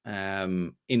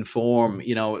in form.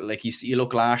 Like you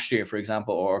look last year, for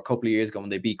example, or a couple of years ago when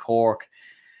they beat Cork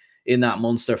in that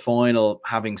Munster final,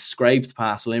 having scraped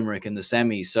past Limerick in the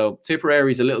semis. So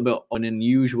Tipperary is a little bit an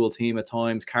unusual team at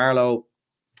times. Carlow,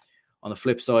 on the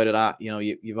flip side of that,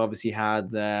 you've obviously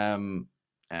had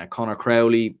Conor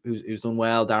Crowley, who's done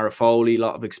well. Dara Foley, a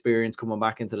lot of experience coming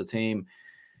back into the team.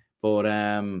 But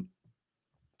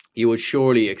you would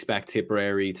surely expect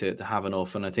Tipperary to have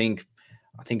enough. And I think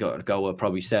I would go with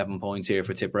probably 7 points here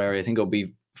for Tipperary. I think it'll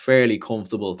be fairly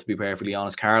comfortable, to be perfectly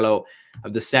honest. Carlow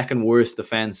have the second worst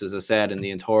defence, as I said, in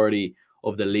the entirety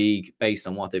of the league based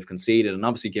on what they've conceded. And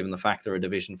obviously, given the fact they're a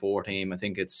Division 4 team, I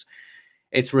think it's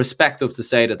respective to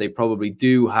say that they probably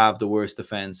do have the worst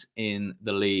defence in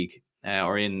the league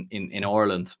or in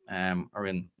Ireland or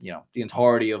in the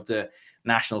entirety of the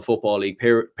National Football League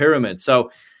pyramid. So,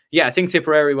 yeah, I think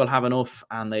Tipperary will have enough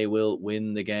and they will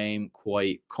win the game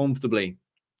quite comfortably.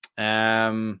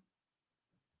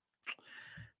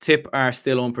 Tip are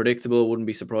still unpredictable. Wouldn't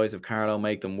be surprised if Carlow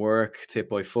make them work. Tip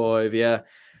by 5. Yeah,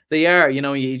 they are.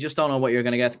 You just don't know what you're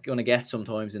going to get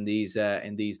sometimes in these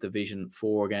Division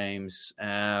 4 games.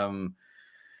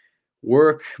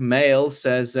 Work Mail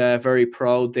says very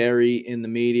pro Derry in the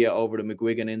media over the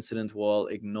McGuigan incident while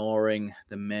ignoring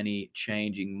the many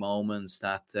changing moments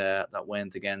that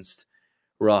went against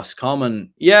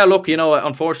Roscommon. Yeah, look,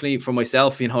 unfortunately for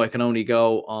myself, I can only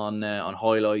go on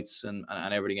highlights and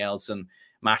everything else and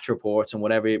match reports and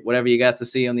whatever you get to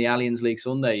see on the Allianz League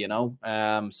Sunday.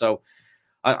 So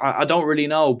I don't really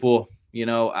know, but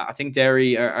I think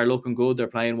Derry are looking good. They're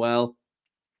playing well.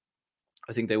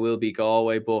 I think they will beat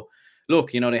Galway, but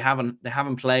look, they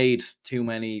haven't played too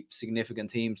many significant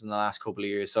teams in the last couple of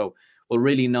years, so we'll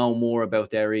really know more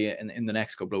about Derry in the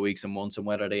next couple of weeks and months and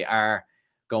whether they are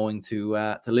going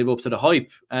to live up to the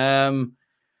hype.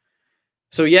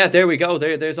 So yeah, there we go.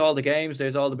 There's all the games.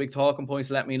 There's all the big talking points.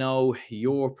 Let me know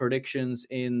your predictions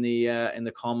in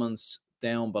the comments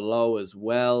down below as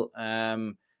well.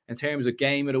 In terms of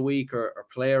game of the week or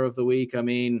player of the week, I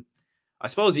mean, I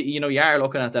suppose you are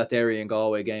looking at that Derry and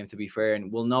Galway game, to be fair,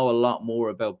 and we'll know a lot more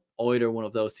about either one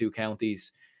of those two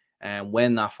counties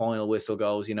when that final whistle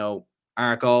goes.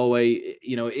 Are Galway,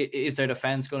 is their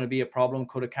defence going to be a problem?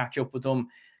 Could it catch up with them?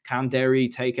 Can Derry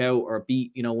take out or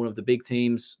beat one of the big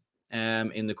teams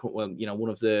one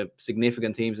of the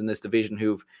significant teams in this division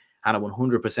who've had a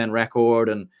 100% record?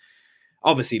 And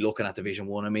obviously looking at Division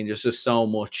 1, I mean, there's just so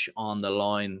much on the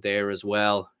line there as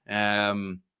well.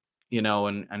 And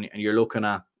you're looking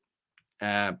at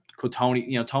could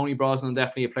Tony Brosnan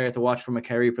definitely a player to watch from a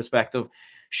Kerry perspective.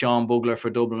 Sean Bugler for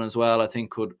Dublin as well, I think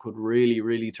could really,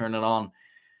 really turn it on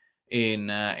in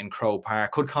Croke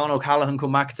Park. Could Conor O'Callaghan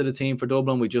come back to the team for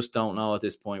Dublin? We just don't know at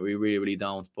this point. We really, really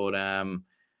don't.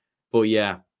 But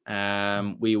yeah,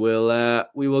 we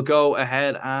will go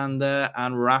ahead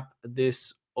and wrap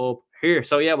this up here.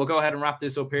 So yeah, we'll go ahead and wrap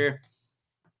this up here.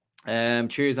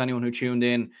 Cheers anyone who tuned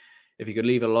in. If you could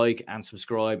leave a like and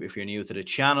subscribe if you're new to the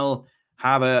channel.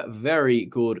 Have a very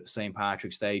good St.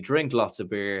 Patrick's Day. Drink lots of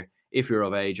beer if you're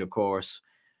of age, of course.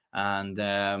 And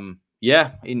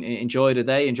enjoy the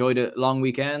day. Enjoy the long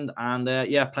weekend. And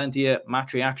plenty of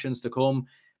match reactions to come.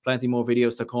 Plenty more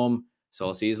videos to come. So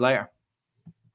I'll see you later.